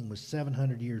made king was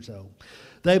 700 years old.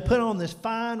 They put on this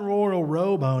fine royal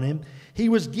robe on him. He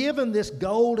was given this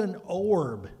golden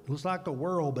orb. It looks like a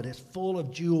world, but it's full of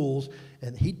jewels.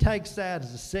 And he takes that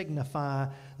as a signify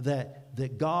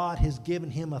that God has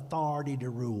given him authority to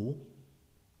rule.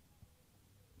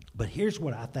 But here's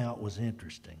what I thought was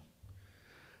interesting.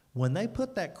 When they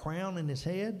put that crown in his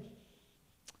head,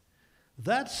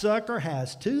 that sucker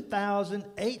has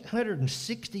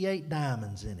 2,868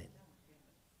 diamonds in it,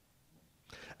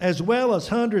 as well as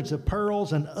hundreds of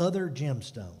pearls and other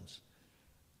gemstones.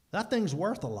 That thing's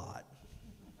worth a lot.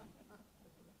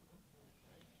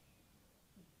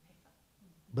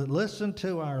 But listen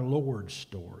to our Lord's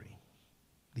story,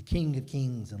 the King of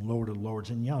Kings and Lord of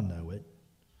Lords, and y'all know it.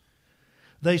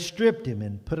 They stripped him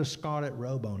and put a scarlet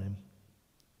robe on him.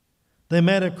 They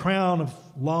made a crown of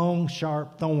long,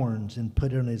 sharp thorns and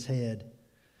put it on his head.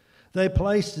 They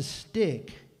placed a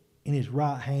stick in his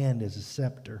right hand as a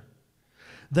scepter.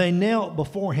 They knelt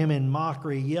before him in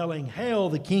mockery, yelling, "Hail,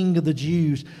 the King of the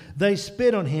Jews!" They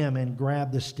spit on him and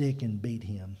grabbed the stick and beat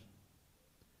him.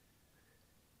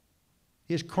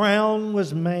 His crown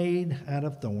was made out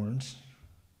of thorns.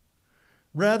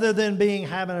 Rather than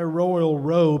having a royal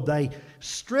robe, they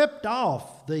stripped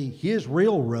off his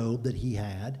real robe that he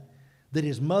had, that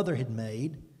his mother had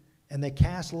made, and they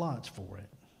cast lots for it.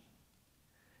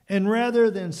 And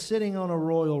rather than sitting on a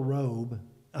royal robe,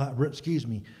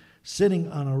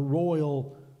 sitting on a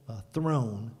royal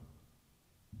throne,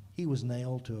 he was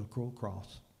nailed to a cruel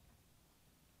cross.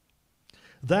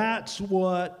 That's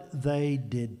what they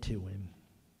did to him.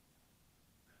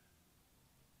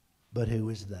 But who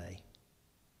is they?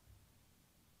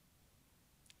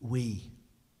 We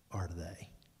are they.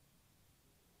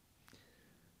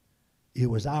 It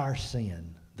was our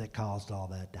sin that caused all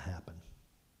that to happen.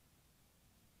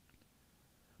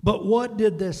 But what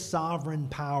did this sovereign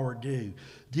power do?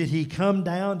 Did he come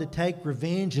down to take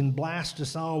revenge and blast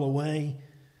us all away?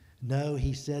 No,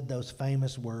 he said those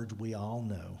famous words we all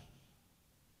know.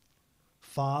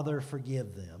 Father,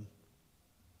 forgive them,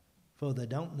 for they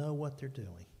don't know what they're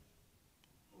doing.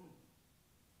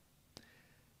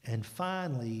 And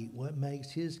finally, what makes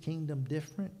his kingdom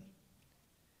different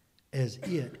is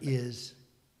it is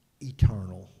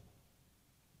eternal.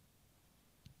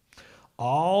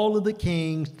 All of the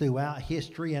kings throughout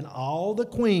history and all the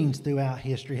queens throughout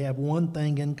history have one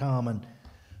thing in common.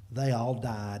 They all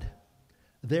died.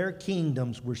 Their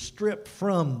kingdoms were stripped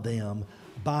from them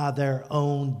by their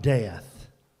own death.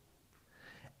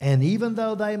 And even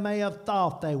though they may have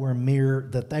thought they were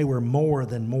more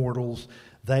than mortals,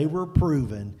 they were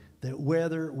proven that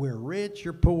whether we're rich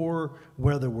or poor,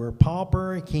 whether we're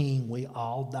pauper or king, we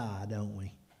all die, don't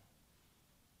we?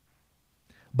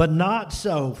 But not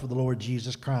so for the Lord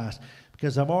Jesus Christ,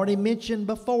 because I've already mentioned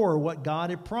before what God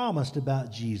had promised about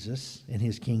Jesus and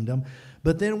his kingdom.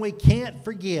 But then we can't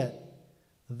forget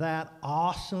that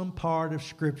awesome part of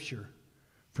Scripture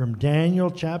from Daniel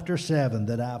chapter 7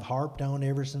 that I've harped on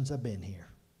ever since I've been here.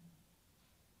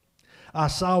 I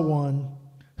saw one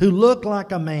who looked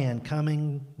like a man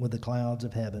coming with the clouds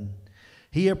of heaven.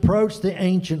 He approached the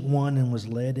Ancient One and was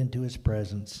led into his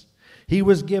presence. He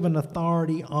was given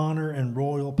authority, honor, and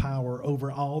royal power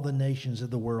over all the nations of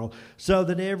the world, so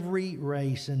that every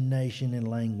race and nation and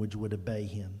language would obey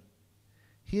him.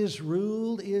 His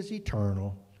rule is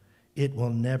eternal. It will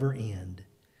never end.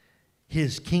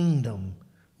 His kingdom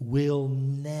will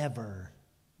never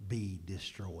be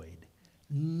destroyed.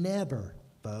 Never,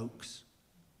 folks.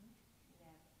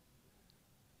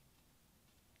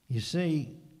 You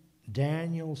see,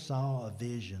 Daniel saw a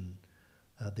vision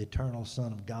of the eternal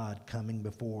Son of God coming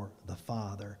before the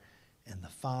Father, and the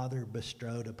Father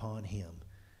bestowed upon him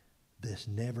this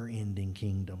never-ending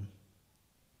kingdom.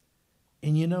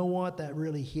 And you know what? That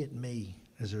really hit me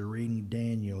as I'm reading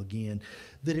Daniel again,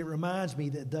 that it reminds me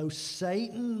that though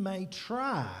Satan may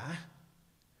try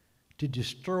to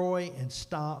destroy and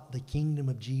stop the kingdom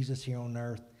of Jesus here on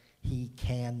earth, he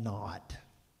cannot.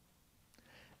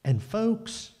 And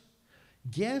folks,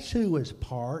 guess who is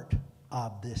part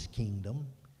of this kingdom?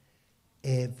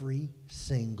 Every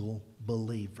single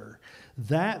believer.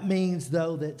 That means,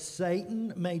 though, that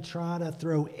Satan may try to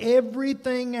throw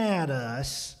everything at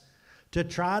us to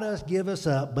try to give us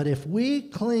up, but if we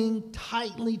cling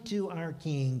tightly to our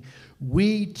King,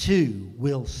 we too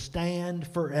will stand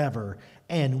forever,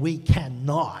 and we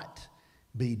cannot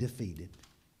be defeated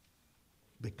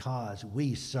because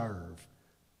we serve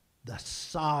the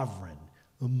sovereign,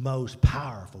 most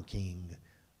powerful King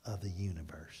of the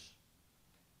universe.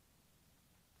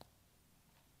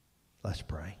 Let's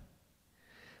pray.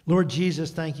 Lord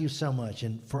Jesus, thank you so much,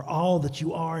 and for all that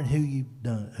you are and who you've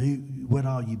done, what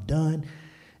all you've done.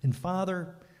 And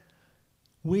Father,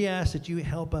 we ask that you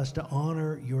help us to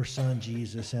honor your Son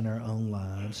Jesus in our own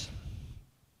lives.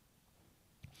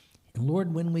 And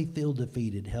Lord, when we feel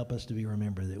defeated, help us to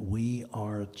remember that we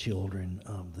are children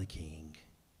of the King.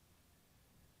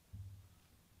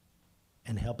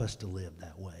 And help us to live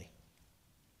that way.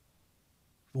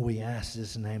 For we ask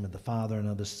this in the name of the Father, and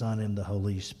of the Son, and the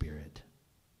Holy Spirit.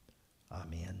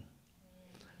 Amen.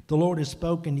 The Lord has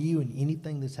spoken to you, and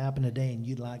anything that's happened today and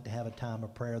you'd like to have a time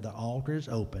of prayer, the altar is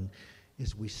open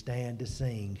as we stand to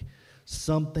sing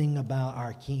something about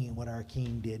our King, what our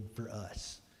King did for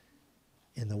us,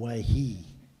 in the way he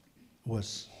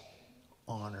was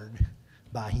honored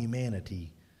by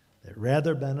humanity, that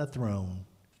rather than a throne,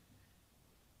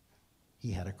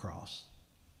 he had a cross.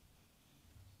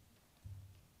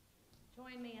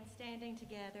 Join me in standing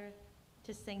together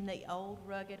to sing the old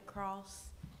rugged cross,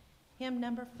 hymn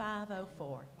number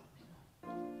 504.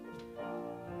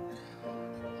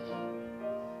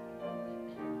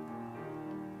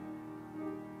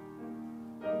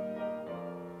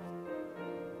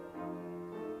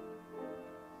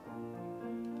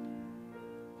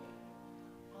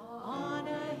 On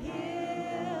a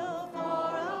hill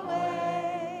far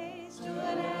away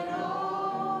stood an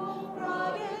old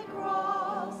rugged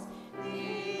cross,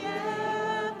 the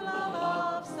emblem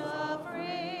of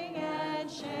suffering and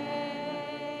shame.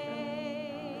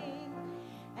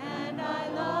 And I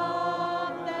love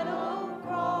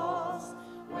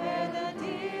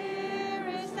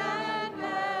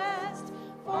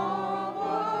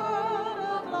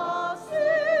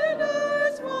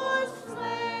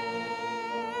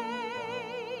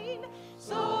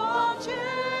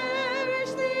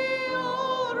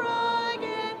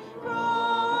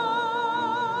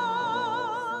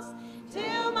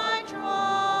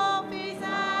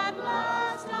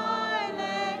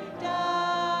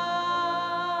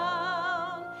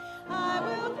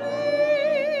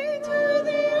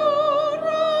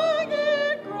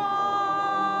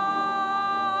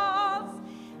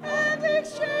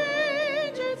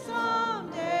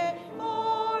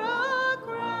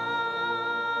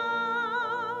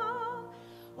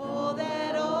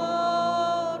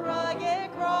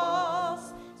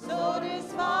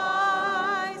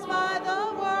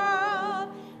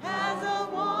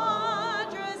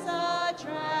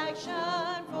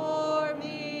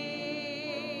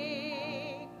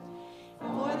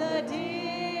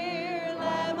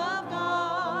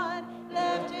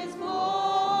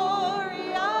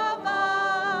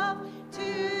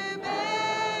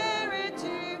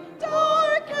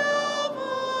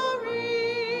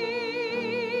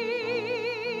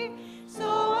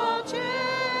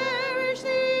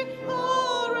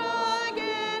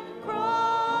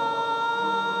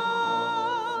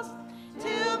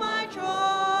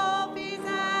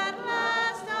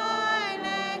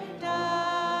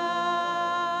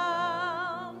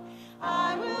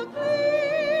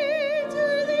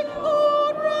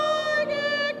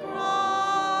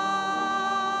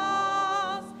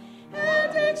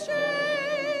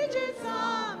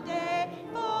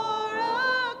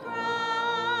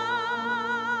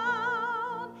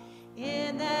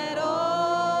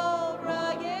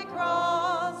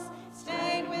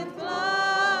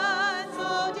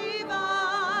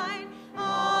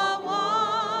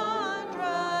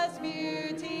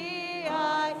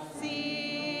I see.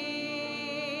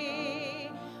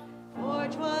 For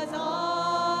 'twas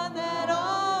on that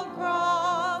old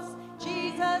cross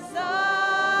Jesus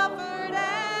suffered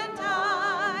and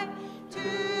died to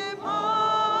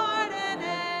pardon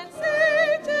and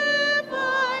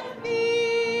sanctify me.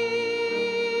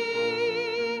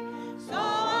 So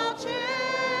I'll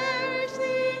cherish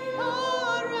the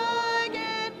old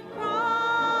rugged cross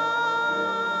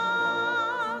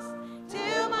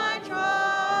till my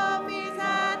trophies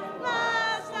at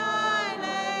last I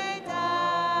lay down.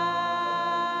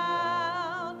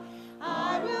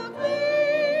 I will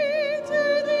cling to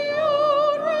the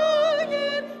old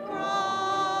rugged cross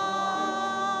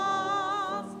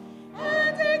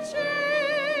and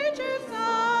exchange it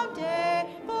someday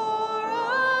for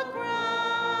a crown.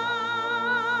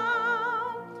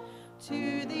 To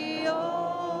the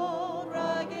old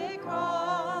rugged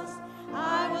cross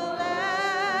I will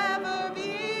ever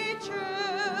be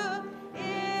true,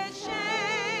 its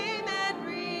shame and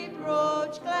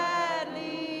reproach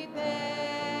gladly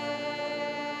bear.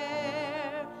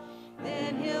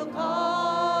 Then he'll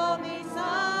call me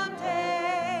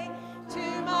someday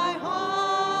to my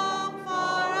home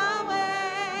far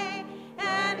away,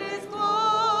 and his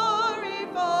glory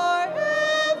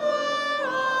forever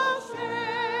I'll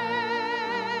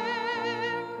share.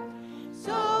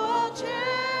 So I'll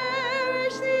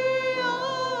cherish the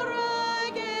old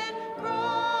rugged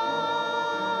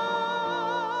cross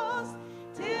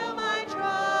till my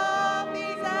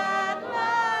trophies at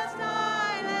last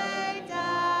I lay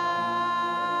down.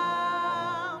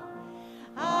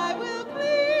 I will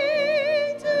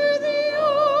cling to the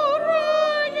old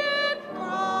rugged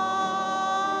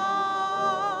cross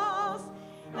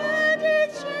and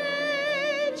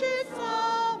exchange it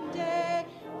someday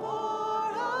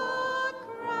for a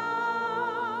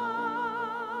crown.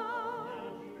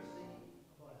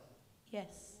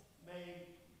 Yes. May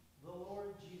the Lord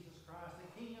Jesus Christ, the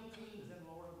King of kings and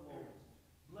Lord of lords,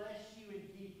 bless you and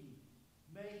keep you.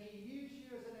 May he